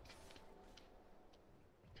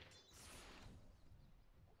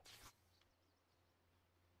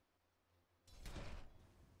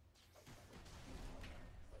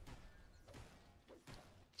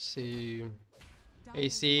 See,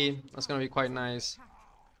 AC, that's gonna be quite nice.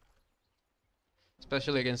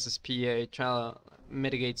 Especially against this PA, trying to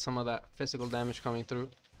mitigate some of that physical damage coming through.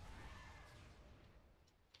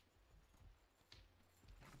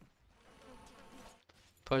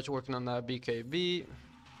 Pudge working on that BKB.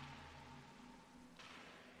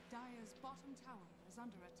 Dire's bottom tower is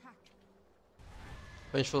under attack.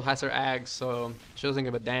 Vengeful has her Ags, so she doesn't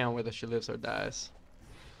give a damn whether she lives or dies.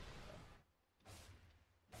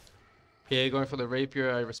 PA going for the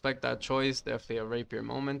Rapier, I respect that choice, definitely a Rapier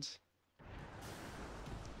moment.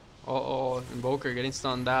 Uh-oh, Invoker getting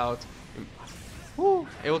stunned out. Woo!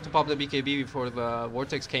 Able to pop the BKB before the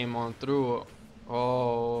Vortex came on through.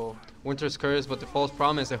 Oh, Winter's Curse, but the False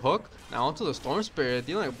Promise, a hook. Now onto the Storm Spirit,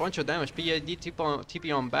 dealing a bunch of damage. PAD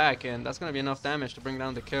TP on back, and that's gonna be enough damage to bring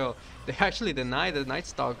down the kill. They actually deny the Night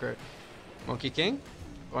Stalker. Monkey King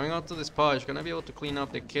Going onto this Pudge, gonna be able to clean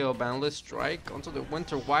up the kill. Boundless Strike onto the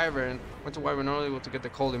Winter Wyvern. Winter Wyvern not able to get the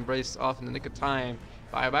Cold Embrace off in the nick of time.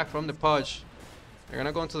 Buyback from the Pudge. They're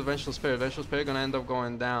gonna go into the Vengeful Spirit. Vengeful Spirit gonna end up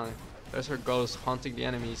going down. There's her Ghost haunting the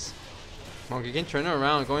enemies. Monkey King turning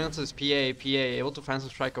around, going onto this PA, able to Phantom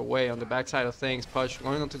Strike away on the backside of things. Pudge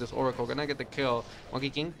going onto this Oracle, gonna get the kill. Monkey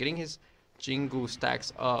King getting his Jingu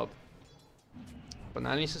stacks up. But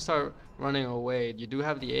now he needs to start running away. You do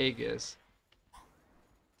have the Aegis.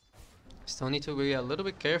 Still need to be a little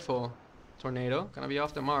bit careful. Tornado, gonna be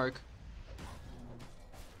off the mark.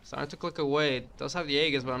 Starting to click away. Does have the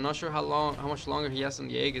Aegis, but I'm not sure how much longer he has on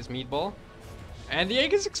the Aegis. Meatball. And the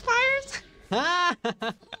Aegis expires!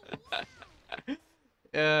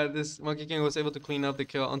 This Monkey King was able to clean up the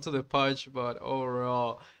kill onto the Pudge, but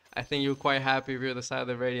overall, I think you're quite happy if you're the side of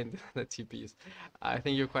the Radiant. The TPs. I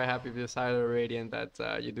think you're quite happy if you're the side of the Radiant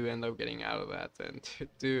that you do end up getting out of that. And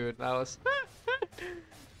dude, that was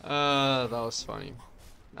that was funny.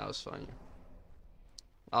 That was funny.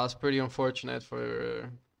 That was pretty unfortunate for.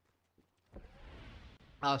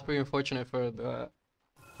 That was pretty unfortunate for the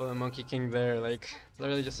Monkey King there. Like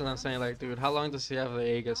literally, just as I'm saying, like, dude, how long does he have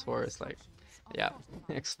the Aegis for? It's like. Yeah,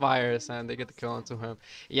 expires and they get the kill onto him.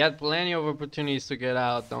 He had plenty of opportunities to get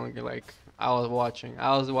out. Don't get like I was watching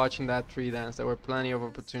that tree dance. There were plenty of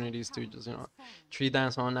opportunities to just tree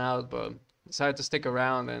dance on out, but decided to stick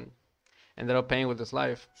around and ended up paying with his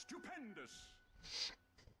life.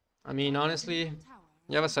 I mean, honestly,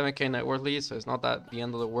 you have a 7K net worth lead, so it's not that the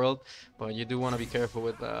end of the world. But you do want to be careful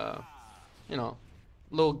with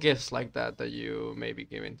little gifts like that you may be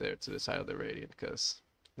giving there to the side of the Radiant, because.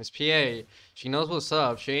 Miss PA, she knows what's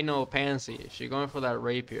up. She ain't no pansy. She going for that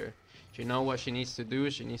rapier. She know what she needs to do.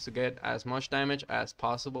 She needs to get as much damage as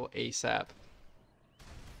possible ASAP.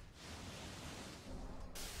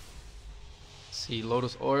 See,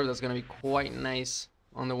 Lotus Orb, that's gonna be quite nice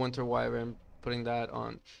on the Winter Wyvern. Putting that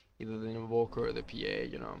on either the Invoker or the PA,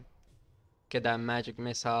 Get that magic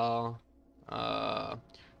missile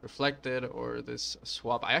reflected, or this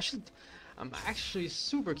swap. I'm actually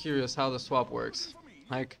super curious how the swap works.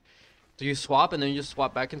 Like, do you swap and then you just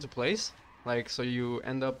swap back into place? Like, so you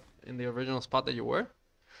end up in the original spot that you were?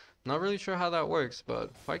 Not really sure how that works,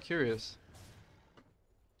 but quite curious.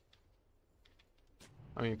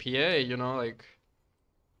 I mean, PA, like,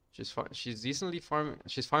 she's decently farming.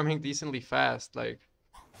 She's farming decently fast. Like,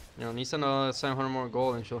 needs another 700 more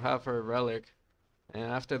gold, and she'll have her relic. And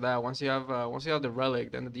after that, once you have the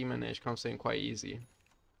relic, then the Demon Age comes in quite easy.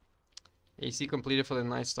 AC completed for the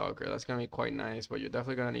Night Stalker. That's gonna be quite nice, but you're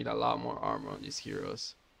definitely gonna need a lot more armor on these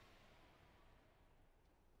heroes.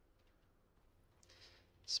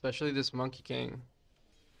 Especially this Monkey King.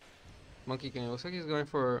 Monkey King, looks like he's going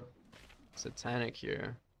for Satanic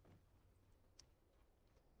here.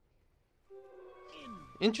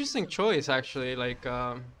 Interesting choice, actually. Like,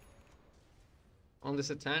 on the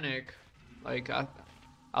Satanic, like, I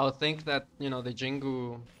would think that,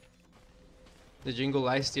 the Jingle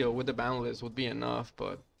Lifesteal with the Boundless would be enough,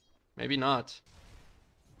 but maybe not.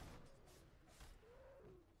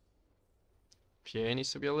 PA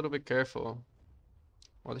needs to be a little bit careful.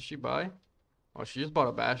 What did she buy? Oh, she just bought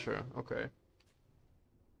a Basher. Okay.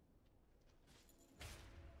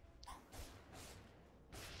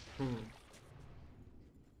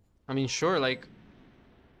 I mean, sure, like,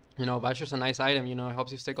 Basher's a nice item, it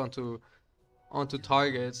helps you stick onto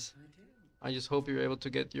targets. I just hope you're able to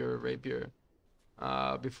get your Rapier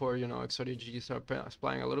before, Exodia GG start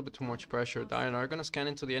applying a little bit too much pressure. Dying are gonna scan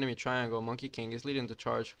into the enemy triangle. Monkey King is leading the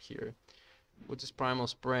charge here with his Primal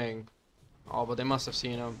Spring. Oh, but they must have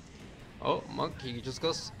seen him. Oh, Monkey just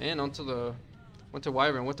goes in onto the Winter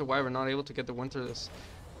Wyvern. Winter Wyvern not able to get the Winter's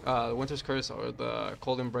Curse or the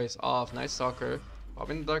Cold Embrace off. Night Stalker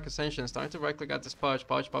popping the Dark Ascension, starting to right click at this Pudge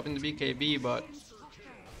popping the BKB, but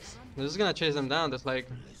they're just gonna chase him down. There's like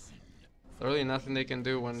really nothing they can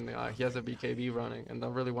do when he has a BKB running, and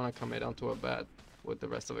don't really want to commit onto a bat with the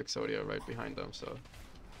rest of Exodia right behind them. So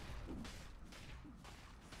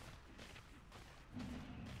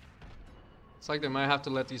it's like they might have to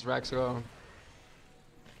let these racks go.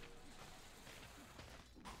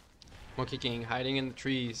 Monkey King hiding in the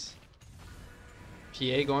trees.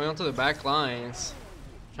 PA going onto the back lines,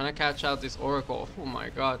 trying to catch out this Oracle. Oh my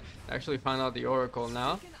god, they actually found out the Oracle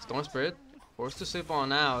now. Storm Spirit forced to sip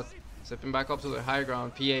on out. Zipping back up to the high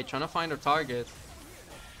ground. PA trying to find her target.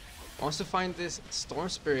 Wants to find this Storm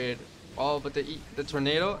Spirit. Oh, but the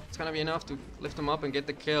Tornado, it's going to be enough to lift him up and get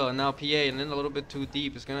the kill. And now PA, and then a little bit too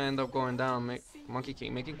deep. It's going to end up going down. Monkey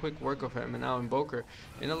King making quick work of him. And now Invoker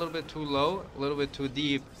in a little bit too low, a little bit too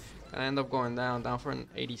deep. And end up going down for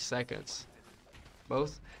 80 seconds.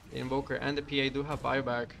 Both the Invoker and the PA do have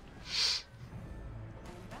buyback.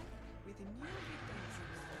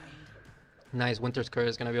 Nice, Winter's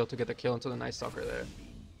Curse is gonna be able to get the kill into the Night Stalker there.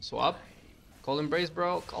 Swap. Cold Embrace,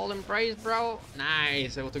 bro. Cold Embrace, bro.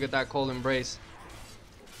 Nice, able to get that Cold Embrace.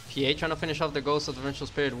 PA trying to finish off the Ghost of the Vengeful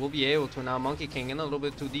Spirit. Will be able to now. Monkey King in a little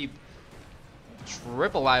bit too deep.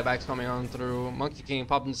 Triple buybacks coming on through. Monkey King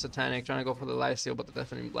popping the Satanic, trying to go for the Lifesteal, but the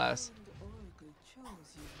Deafening Blast.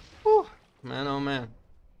 Whew. Man, oh man.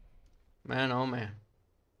 Man, oh man.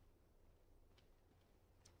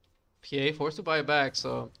 PA forced to buy back,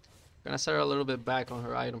 so gonna set her a little bit back on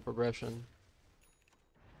her item progression.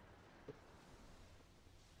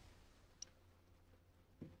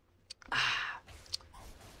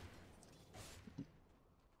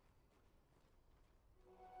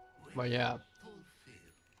 But yeah,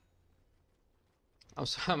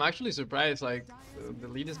 I'm actually surprised. Like the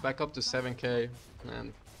lead is back up to 7k,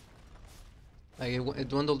 and like it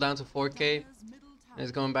dwindled down to 4k, and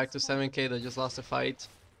it's going back to 7k. They just lost a fight.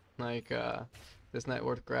 Like this net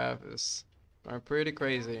worth graph is going pretty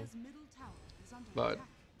crazy. But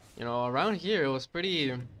you know, around here it was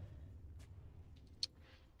pretty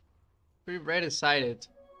red decided.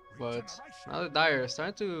 But now the Dire is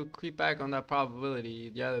starting to creep back on that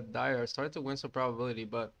probability. Yeah, the Dire are starting to win some probability,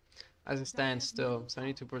 but as it stands still,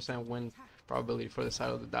 72% win probability for the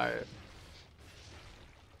side of the Dire.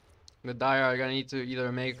 The Dire are gonna need to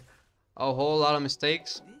either make a whole lot of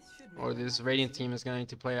mistakes, or this Radiant team is gonna need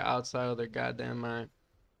to play outside of their goddamn mind.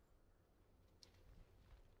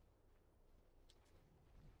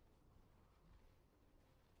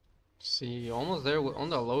 See, almost there on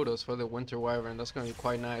the Lotus for the Winter Wyvern. That's gonna be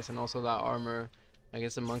quite nice, and also that armor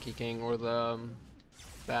against the Monkey King or the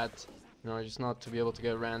Bat. You know, just not to be able to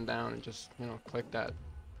get ran down and just, you know, click that.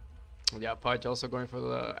 Yeah, Pudge also going for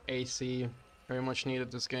the AC. Very much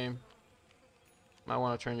needed this game. Might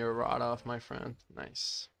want to turn your rod off, my friend.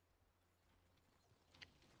 Nice.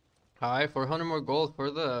 Alright, 400 more gold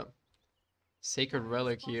for the Sacred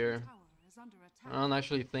Relic here. I don't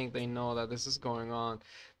actually think they know that this is going on.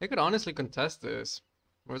 They could honestly contest this.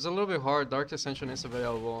 But it's a little bit hard. Dark Ascension is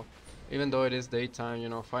available. Even though it is daytime, you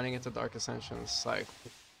know, fighting into Dark Ascension is like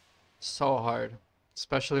so hard.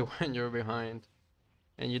 Especially when you're behind.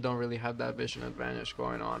 And you don't really have that vision advantage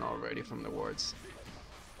going on already from the wards.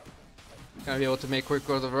 Gonna be able to make quick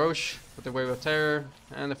growth of Roche with the Wave of Terror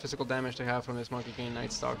and the physical damage they have from this Monkey King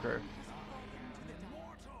Night Stalker.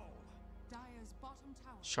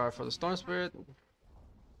 Shard for the Storm Spirit.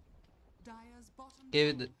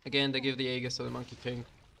 Give it again. They give the Aegis to the Monkey King.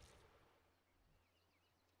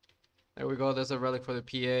 There we go. There's a relic for the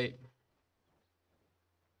PA.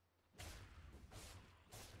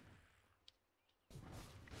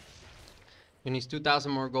 He needs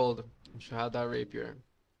 2,000 more gold. Should have that rapier.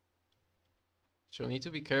 She'll need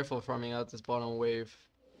to be careful farming out this bottom wave.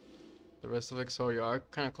 The rest of Exodia are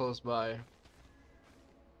kind of close by.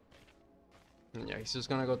 And yeah, he's just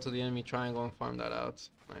gonna go to the enemy triangle and farm that out.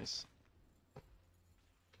 Nice.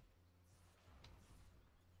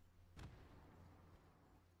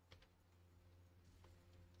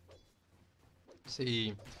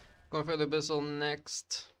 See, going for the Abyssal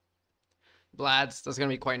next. Blads, that's gonna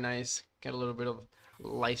be quite nice. Get a little bit of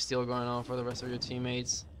lifesteal going on for the rest of your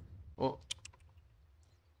teammates. Oh,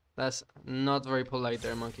 that's not very polite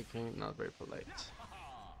there, Monkey King. Not very polite.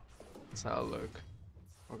 That's how it look.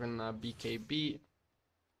 We're gonna BKB.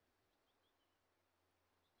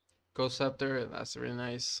 Ghost Scepter, that's really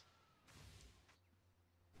nice.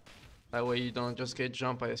 That way you don't just get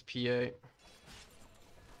jumped by his PA.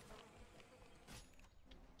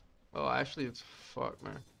 Oh, actually, fuck,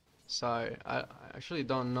 man. Sorry, I actually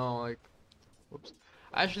don't know, like, whoops.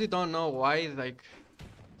 I actually don't know why, like,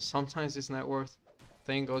 sometimes this net worth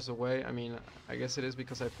thing goes away. I mean, I guess it is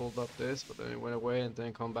because I pulled up this, but then it went away and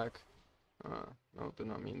then come back. No, did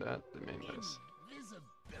not mean that. They mean this.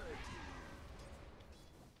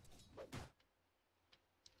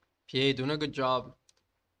 PA doing a good job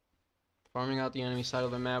farming out the enemy side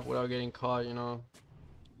of the map without getting caught, you know.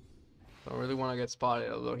 Don't really want to get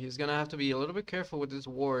spotted, although he's gonna have to be a little bit careful with this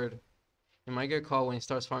ward. He might get caught when he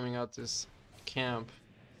starts farming out this camp.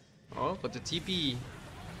 Oh, but the TP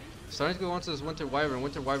starting to go onto this Winter Wyvern.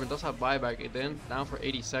 Winter Wyvern does have buyback. It then down for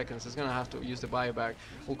 80 seconds. It's gonna have to use the buyback.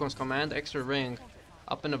 Wukong's command, extra ring,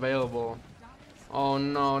 up and available. Oh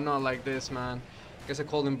no, not like this, man. Gets a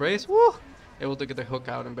Cold Embrace. Woo! Able to get the hook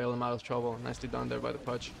out and bail him out of trouble. Nicely done there by the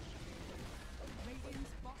Pudge.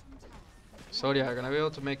 So yeah, gonna be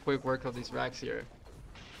able to make quick work of these racks here.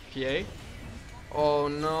 PA. Oh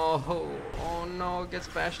no! Oh no! Gets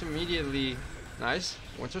bashed immediately. Nice.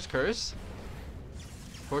 Winter's Curse.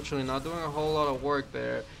 Unfortunately, not doing a whole lot of work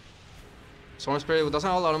there. Storm Spirit doesn't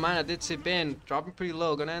have a lot of mana, did sip in, dropping pretty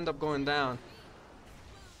low, gonna end up going down.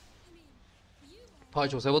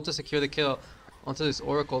 Pudge was able to secure the kill onto this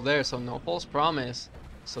Oracle there, so no false promise.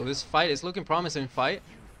 So this fight is looking promising fight.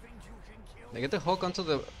 They get the hook onto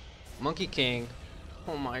the Monkey King.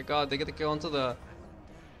 Oh my god, they get the kill onto the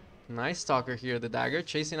Night Stalker here. The dagger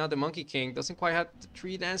chasing out the Monkey King. Doesn't quite have the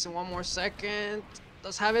tree dance in 1 more second.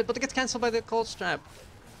 Does have it, but it gets cancelled by the cold strap.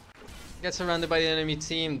 Gets surrounded by the enemy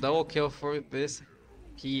team. Double kill for this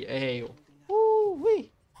PA.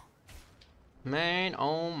 Woo-wee. Man,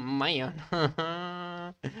 oh man.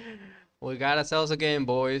 We got ourselves a game,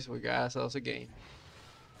 boys. We got ourselves a game.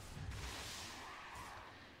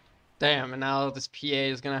 Damn, and now this PA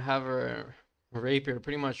is gonna have her rapier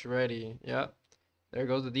pretty much ready. Yep. There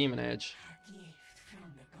goes the Demon Edge.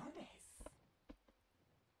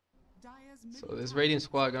 So this Radiant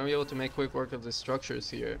squad gonna be able to make quick work of the structures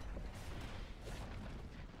here.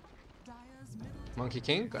 Monkey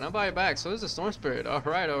King gonna buy it back. So is the Storm Spirit.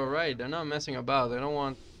 Alright. They're not messing about. They don't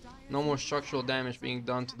want no more structural damage being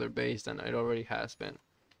done to their base than it already has been.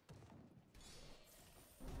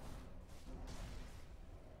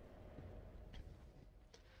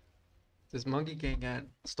 This Monkey King and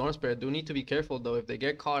Storm Spirit do need to be careful though. If they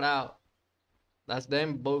get caught out, that's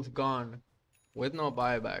them both gone with no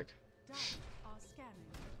buyback.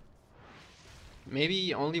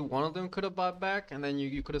 Maybe only one of them could have bought back, and then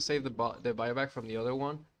you could have saved the buyback from the other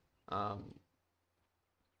one.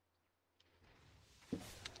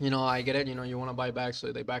 You know, I get it. You know, you want to buy back,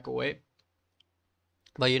 so they back away.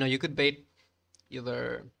 But you know, you could bait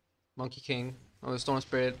either Monkey King or the Storm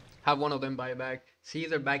Spirit, have one of them buy back, see if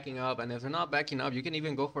they're backing up, and if they're not backing up, you can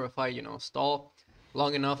even go for a fight. You know, stall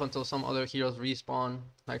long enough until some other heroes respawn.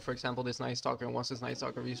 Like for example, this Night Stalker. And once this Night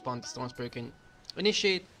Stalker respawns, the Storm Spirit can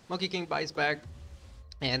initiate. Monkey King buys back,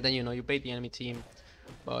 and then you know you bait the enemy team.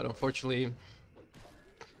 But unfortunately,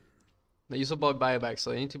 they use a bot buyback, so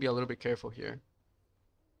they need to be a little bit careful here.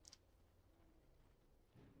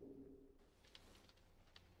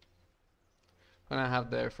 I'm gonna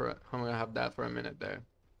have that for a minute there.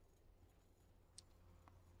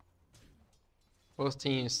 Both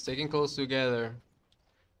teams sticking close together.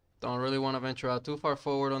 Don't really want to venture out too far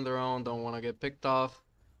forward on their own. Don't want to get picked off.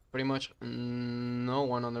 Pretty much no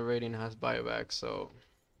one on the Radiant has buyback, so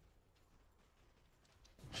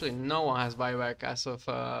actually no one has buyback as of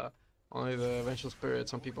only the Vengeful Spirit.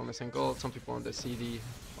 Some people missing gold, some people on the CD.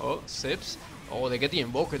 Oh, sips. Oh, they get the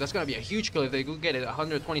Invoker. That's gonna be a huge kill if they could get it.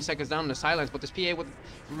 120 seconds down in the silence, but this PA with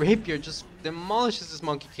Rapier just demolishes this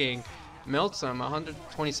Monkey King. Melts him.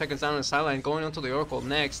 120 seconds down in the sideline, going onto the Oracle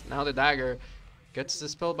next. Now the dagger gets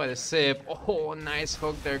dispelled by the sip. Oh, nice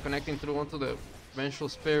hook there, connecting through onto the Vengeful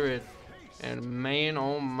Spirit. And man,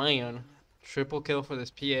 oh man, triple kill for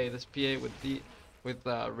this PA. This PA with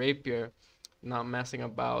Rapier, not messing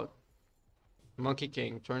about. Monkey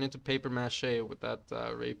King turned into paper mache with that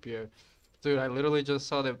Rapier. Dude, I literally just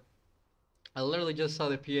saw the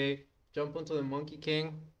PA jump onto the Monkey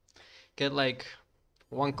King, get like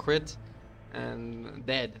 1 crit, and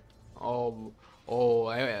dead. Oh,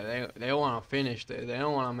 they want to finish this. They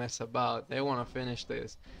don't want to mess about. They want to finish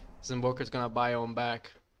this. This Invoker's gonna buy on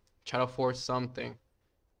back, try to force something.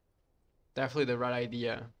 Definitely the right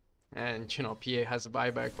idea. And you know, PA has a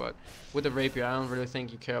buyback, but with the Rapier, I don't really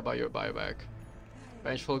think you care about your buyback.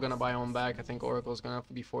 Vengeful gonna buy on back. I think Oracle's gonna have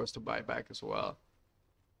to be forced to buy back as well.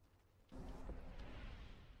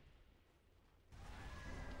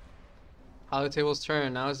 How the tables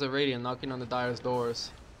turn. Now is the Radiant knocking on the Dire's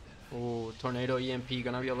doors. Ooh, Tornado EMP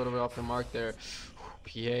gonna be a little bit off the mark there.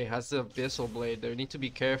 PA has the Abyssal Blade. They need to be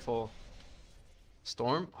careful.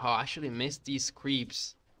 Storm? Oh, actually missed these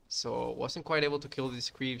creeps. So wasn't quite able to kill these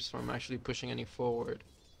creeps from actually pushing any forward.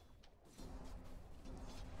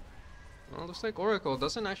 Well, looks like Oracle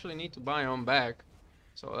doesn't actually need to buy on back.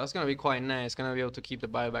 So that's gonna be quite nice. Gonna be able to keep the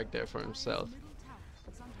buyback there for himself.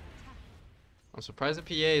 I'm surprised the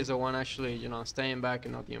PA is the one actually, you know, staying back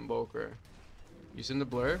and not the Invoker. Using the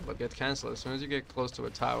blur, but get cancelled as soon as you get close to a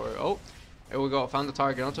tower. Oh, here we go. Found the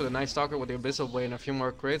target onto the Night Stalker with the Abyssal Blade and a few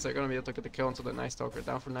more crits. They're gonna be able to get the kill onto the Night Stalker.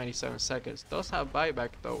 Down for 97 seconds. Does have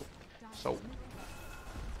buyback though, so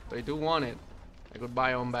they do want it. They could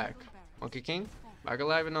buy on back. Monkey King back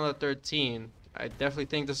alive, another 13. I definitely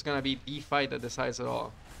think this is gonna be the fight that decides it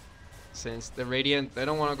all. Since the Radiant, they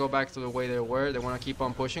don't want to go back to the way they were. They want to keep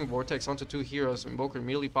on pushing. Vortex onto 2 heroes. Invoker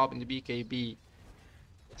immediately popping the BKB.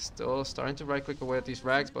 Still starting to right click away at these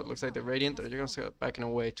rags, but looks like the Radiant, they're gonna start backing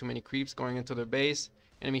away. Too many creeps going into their base.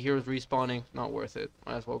 Enemy heroes respawning. Not worth it.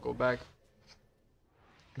 Might as well go back.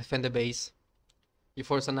 Defend the base. you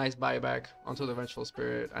force a nice buyback onto the Vengeful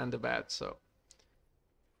Spirit and the Bat, so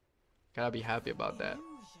gotta be happy about that.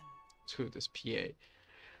 To this PA.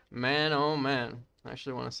 Man, oh man. I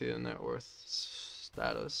actually want to see the net worth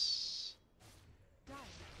status.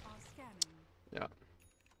 Yeah.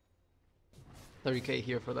 30k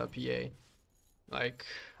here for that PA. Like,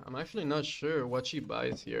 I'm actually not sure what she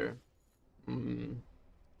buys here.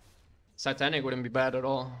 Satanic wouldn't be bad at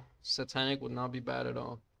all. Satanic would not be bad at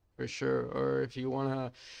all, for sure. Or if you want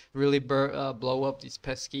to really blow up these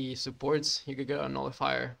pesky supports, you could get a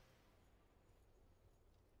Nullifier.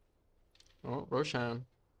 Oh, Roshan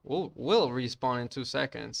will respawn in 2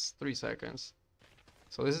 seconds, 3 seconds.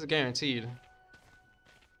 So this is guaranteed.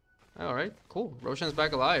 Alright, cool. Roshan's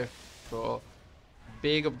back alive. So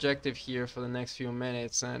big objective here for the next few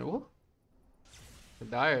minutes, and woo, the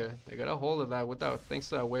Dire, they got a hold of that without, thanks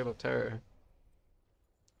to that wave of terror.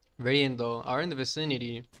 Radiant though are in the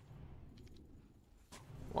vicinity.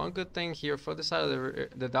 One good thing here for the side of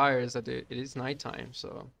the Dire is that it is nighttime,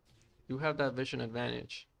 so you have that vision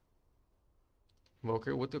advantage.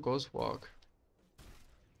 Invoker with the Ghost Walk.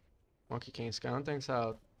 Monkey King scout things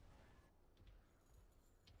out.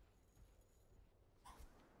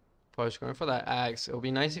 Push going for that axe. It would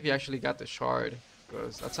be nice if you actually got the shard,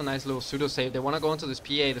 because that's a nice little pseudo save. They want to go into this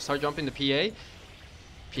PA. They start jumping the PA.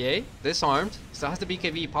 PA disarmed. Still has the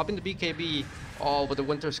BKB. Popping the BKB. Oh, but the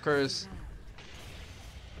Winter's Curse.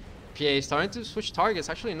 PA starting to switch targets.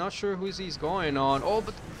 Actually not sure who he's going on. Oh,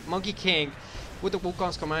 but Monkey King with the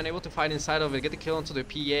Wukong's command able to fight inside of it. Get the kill onto the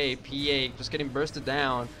PA. PA just getting bursted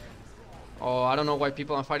down. Oh, I don't know why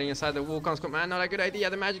people are fighting inside the Wukong's command. Not a good idea.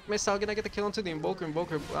 The magic missile gonna get the kill onto the Invoker.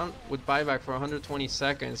 Invoker with buyback for 120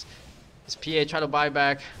 seconds. This PA try to buy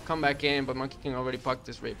back, come back in, but Monkey King already picked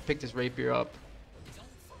his rapier up.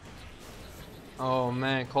 Oh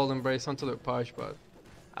man, cold embrace onto the push, but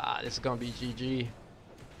this is gonna be GG.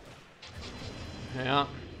 Yeah,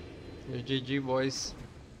 the GG boys.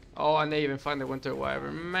 Oh, and they even find the Winter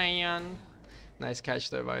Wyvern. Man, nice catch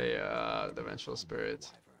there by the Vengeful Spirit,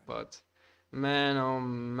 but. Man, oh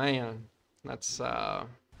man, that's yeah,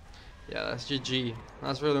 that's GG.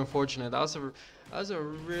 That's really unfortunate. That was a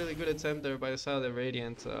really good attempt there by the side of the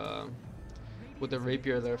Radiant with the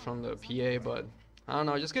rapier there from the PA, but I don't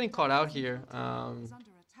know, just getting caught out here,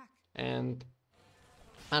 and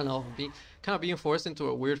I don't know, kind of being forced into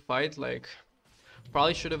a weird fight. Like,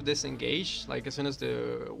 probably should have disengaged, like as soon as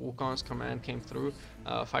the Wukong's command came through.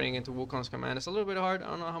 Fighting into Wukong's command is a little bit hard. I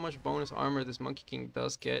don't know how much bonus armor this Monkey King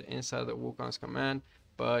does get inside the Wukong's command,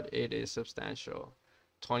 but it is substantial.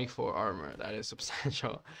 24 armor, that is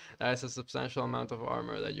substantial. That is a substantial amount of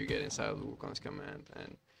armor that you get inside of the Wukong's command.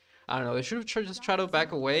 And I don't know, they should have just tried to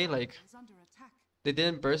back away. Like, they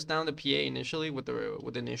didn't burst down the PA initially with the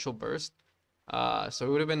initial burst. So it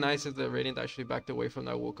would have been nice if the Radiant actually backed away from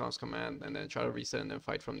that Wukong's command and then try to reset and then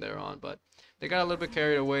fight from there on. But they got a little bit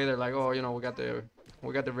carried away. They're like, oh, you know, we got the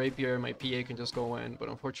rapier, my PA can just go in. But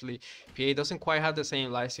unfortunately, PA doesn't quite have the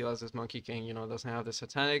same lifesteal as this Monkey King. You know, doesn't have the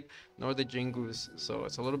Satanic nor the Jingoose, so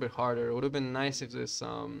it's a little bit harder. It would have been nice if this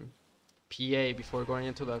PA, before going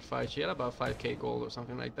into that fight, she had about 5k gold or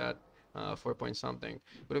something like that. 4 point something.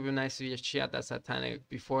 Would have been nice if she had that Satanic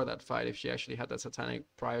before that fight. If she actually had that Satanic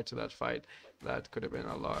prior to that fight, that could have been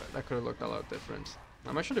a lot. That could have looked a lot different.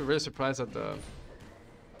 I'm actually really surprised that the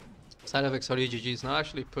side of Exodia GG is not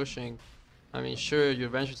actually pushing. I mean, sure, your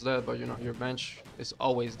bench is dead, but you know your bench is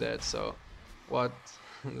always dead. So, what?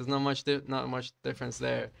 There's not much difference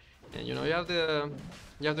there. And you know you have the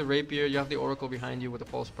rapier, you have the Oracle behind you with the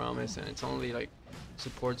false promise, and it's only like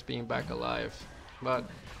supports being back alive. But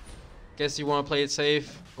guess you want to play it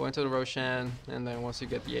safe, go into the Roshan, and then once you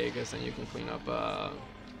get the Aegis, then you can clean up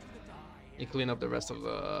the rest of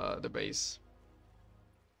the base.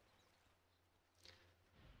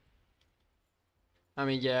 I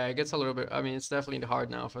mean, yeah, it gets a little bit. I mean, it's definitely hard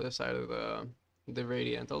now for the side of the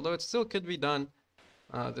Radiant, although it still could be done.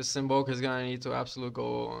 This Invoker is gonna need to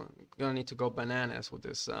go bananas with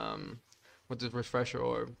this refresher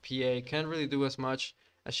orb. PA can't really do as much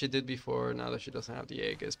as she did before now that she doesn't have the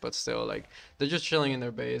Aegis, but still, like, they're just chilling in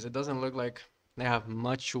their base. It doesn't look like they have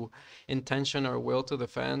much intention or will to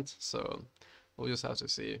defend, so we'll just have to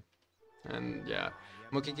see. And yeah,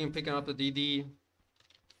 Monkey King picking up the DD.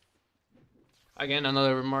 Again,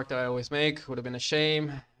 another remark that I always make, would have been a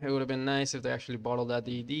shame. It would have been nice if they actually bottled that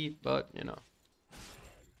DD, but you know.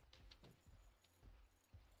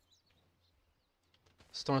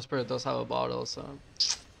 Storm Spirit does have a bottle, so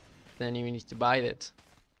then you need to buy it.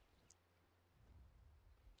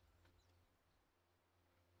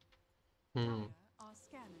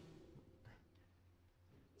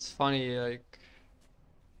 It's funny, like,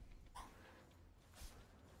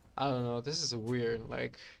 I don't know. This is weird.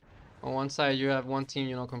 Like, on one side you have one team,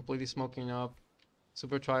 you know, completely smoking up,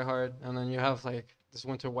 super try hard, and then you have like this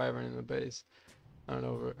Winter Wyvern in the base. I don't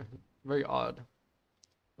know. Very odd.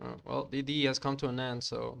 Well, DD has come to an end,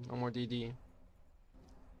 so no more DD.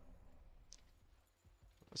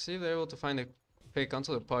 Let's see if they're able to find a pick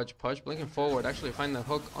onto the Pudge. Pudge blinking forward, actually find the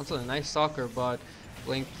hook onto the nice stalker, but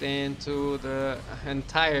blinked into the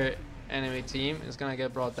entire enemy team. Is gonna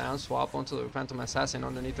get brought down. Swap onto the Phantom Assassin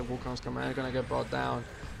underneath the Wukong's command. Gonna get brought down.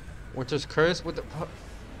 Winter's Curse with the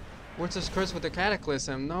Winter's Curse with the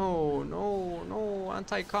Cataclysm. No, no, no.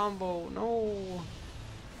 Anti-combo. No.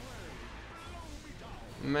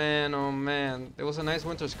 Man, oh man. It was a nice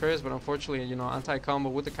Winter's Curse, but unfortunately, you know, anti-combo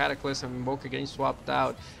with the Cataclysm, Invoker getting swapped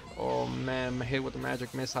out. Oh man, hit with the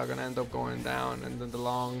Magic Missile gonna end up going down, and then the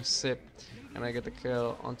long sip, and I get the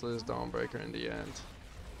kill onto this Dawnbreaker in the end.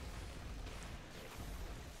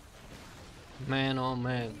 Man, oh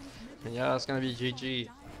man. And yeah, it's gonna be GG.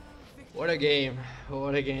 What a game.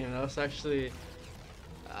 What a game. That was actually...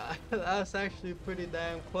 that was actually pretty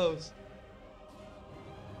damn close.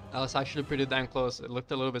 That was actually pretty damn close. It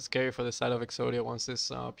looked a little bit scary for the side of Exodia once this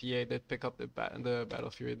PA did pick up the Battle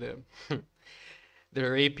Fury, the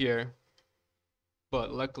Rapier.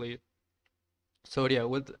 But luckily, Exodia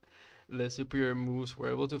with the superior moves were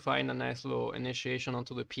able to find a nice little initiation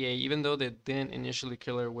onto the PA. Even though they didn't initially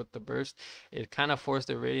kill her with the burst, it kind of forced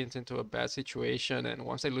the Radiant into a bad situation. And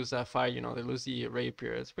once they lose that fight, you know, they lose the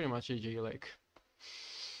Rapier. It's pretty much GG. Like,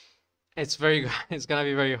 it's it's gonna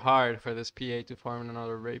be very hard for this PA to farm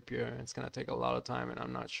another Rapier. It's gonna take a lot of time, and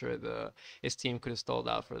I'm not sure his team could have stalled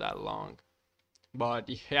out for that long. But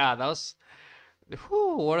yeah, that was,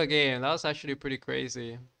 whew, what a game. That was actually pretty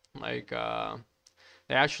crazy. Like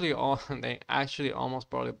they actually almost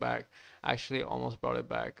brought it back. Actually almost brought it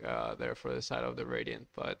back there for the side of the Radiant,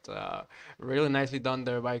 but really nicely done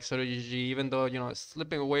there by Exodia GG. Even though, you know, it's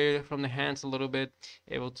slipping away from the hands a little bit,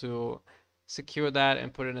 able to secure that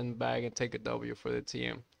and put it in the bag and take a W for the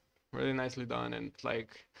team. Really nicely done, and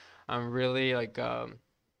like I'm really like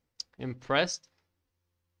impressed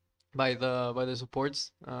by the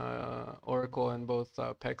supports, Oracle and both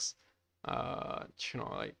Pex. You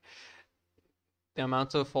know, like the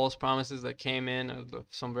amount of false promises that came in at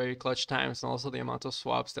some very clutch times, and also the amount of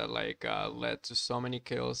swaps that like led to so many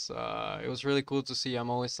kills. It was really cool to see. I'm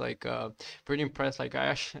always like pretty impressed. Like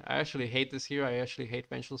I actually hate this hero. I actually hate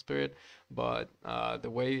Vengeful Spirit, but the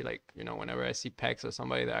way, like, you know, whenever I see Pex or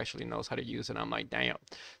somebody that actually knows how to use it, I'm like, damn.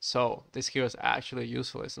 So this hero is actually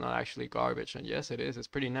useful. It's not actually garbage. And yes, it is. It's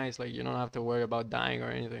pretty nice. Like, you don't have to worry about dying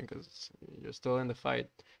or anything because you're still in the fight.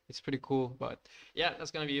 It's pretty cool. But yeah,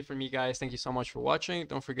 that's gonna be it for me, guys. Thank you so much for watching.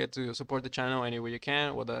 Don't forget to support the channel any way you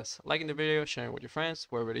can, whether that's liking the video, sharing with your friends,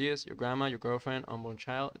 whoever it is, your grandma, your girlfriend, unborn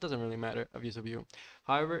child. It doesn't really matter, a views of you.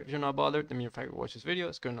 However, if you're not bothered, the mere fact you watch this video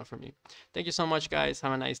is good enough for me. Thank you so much, guys.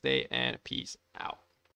 Have a nice day, and peace out.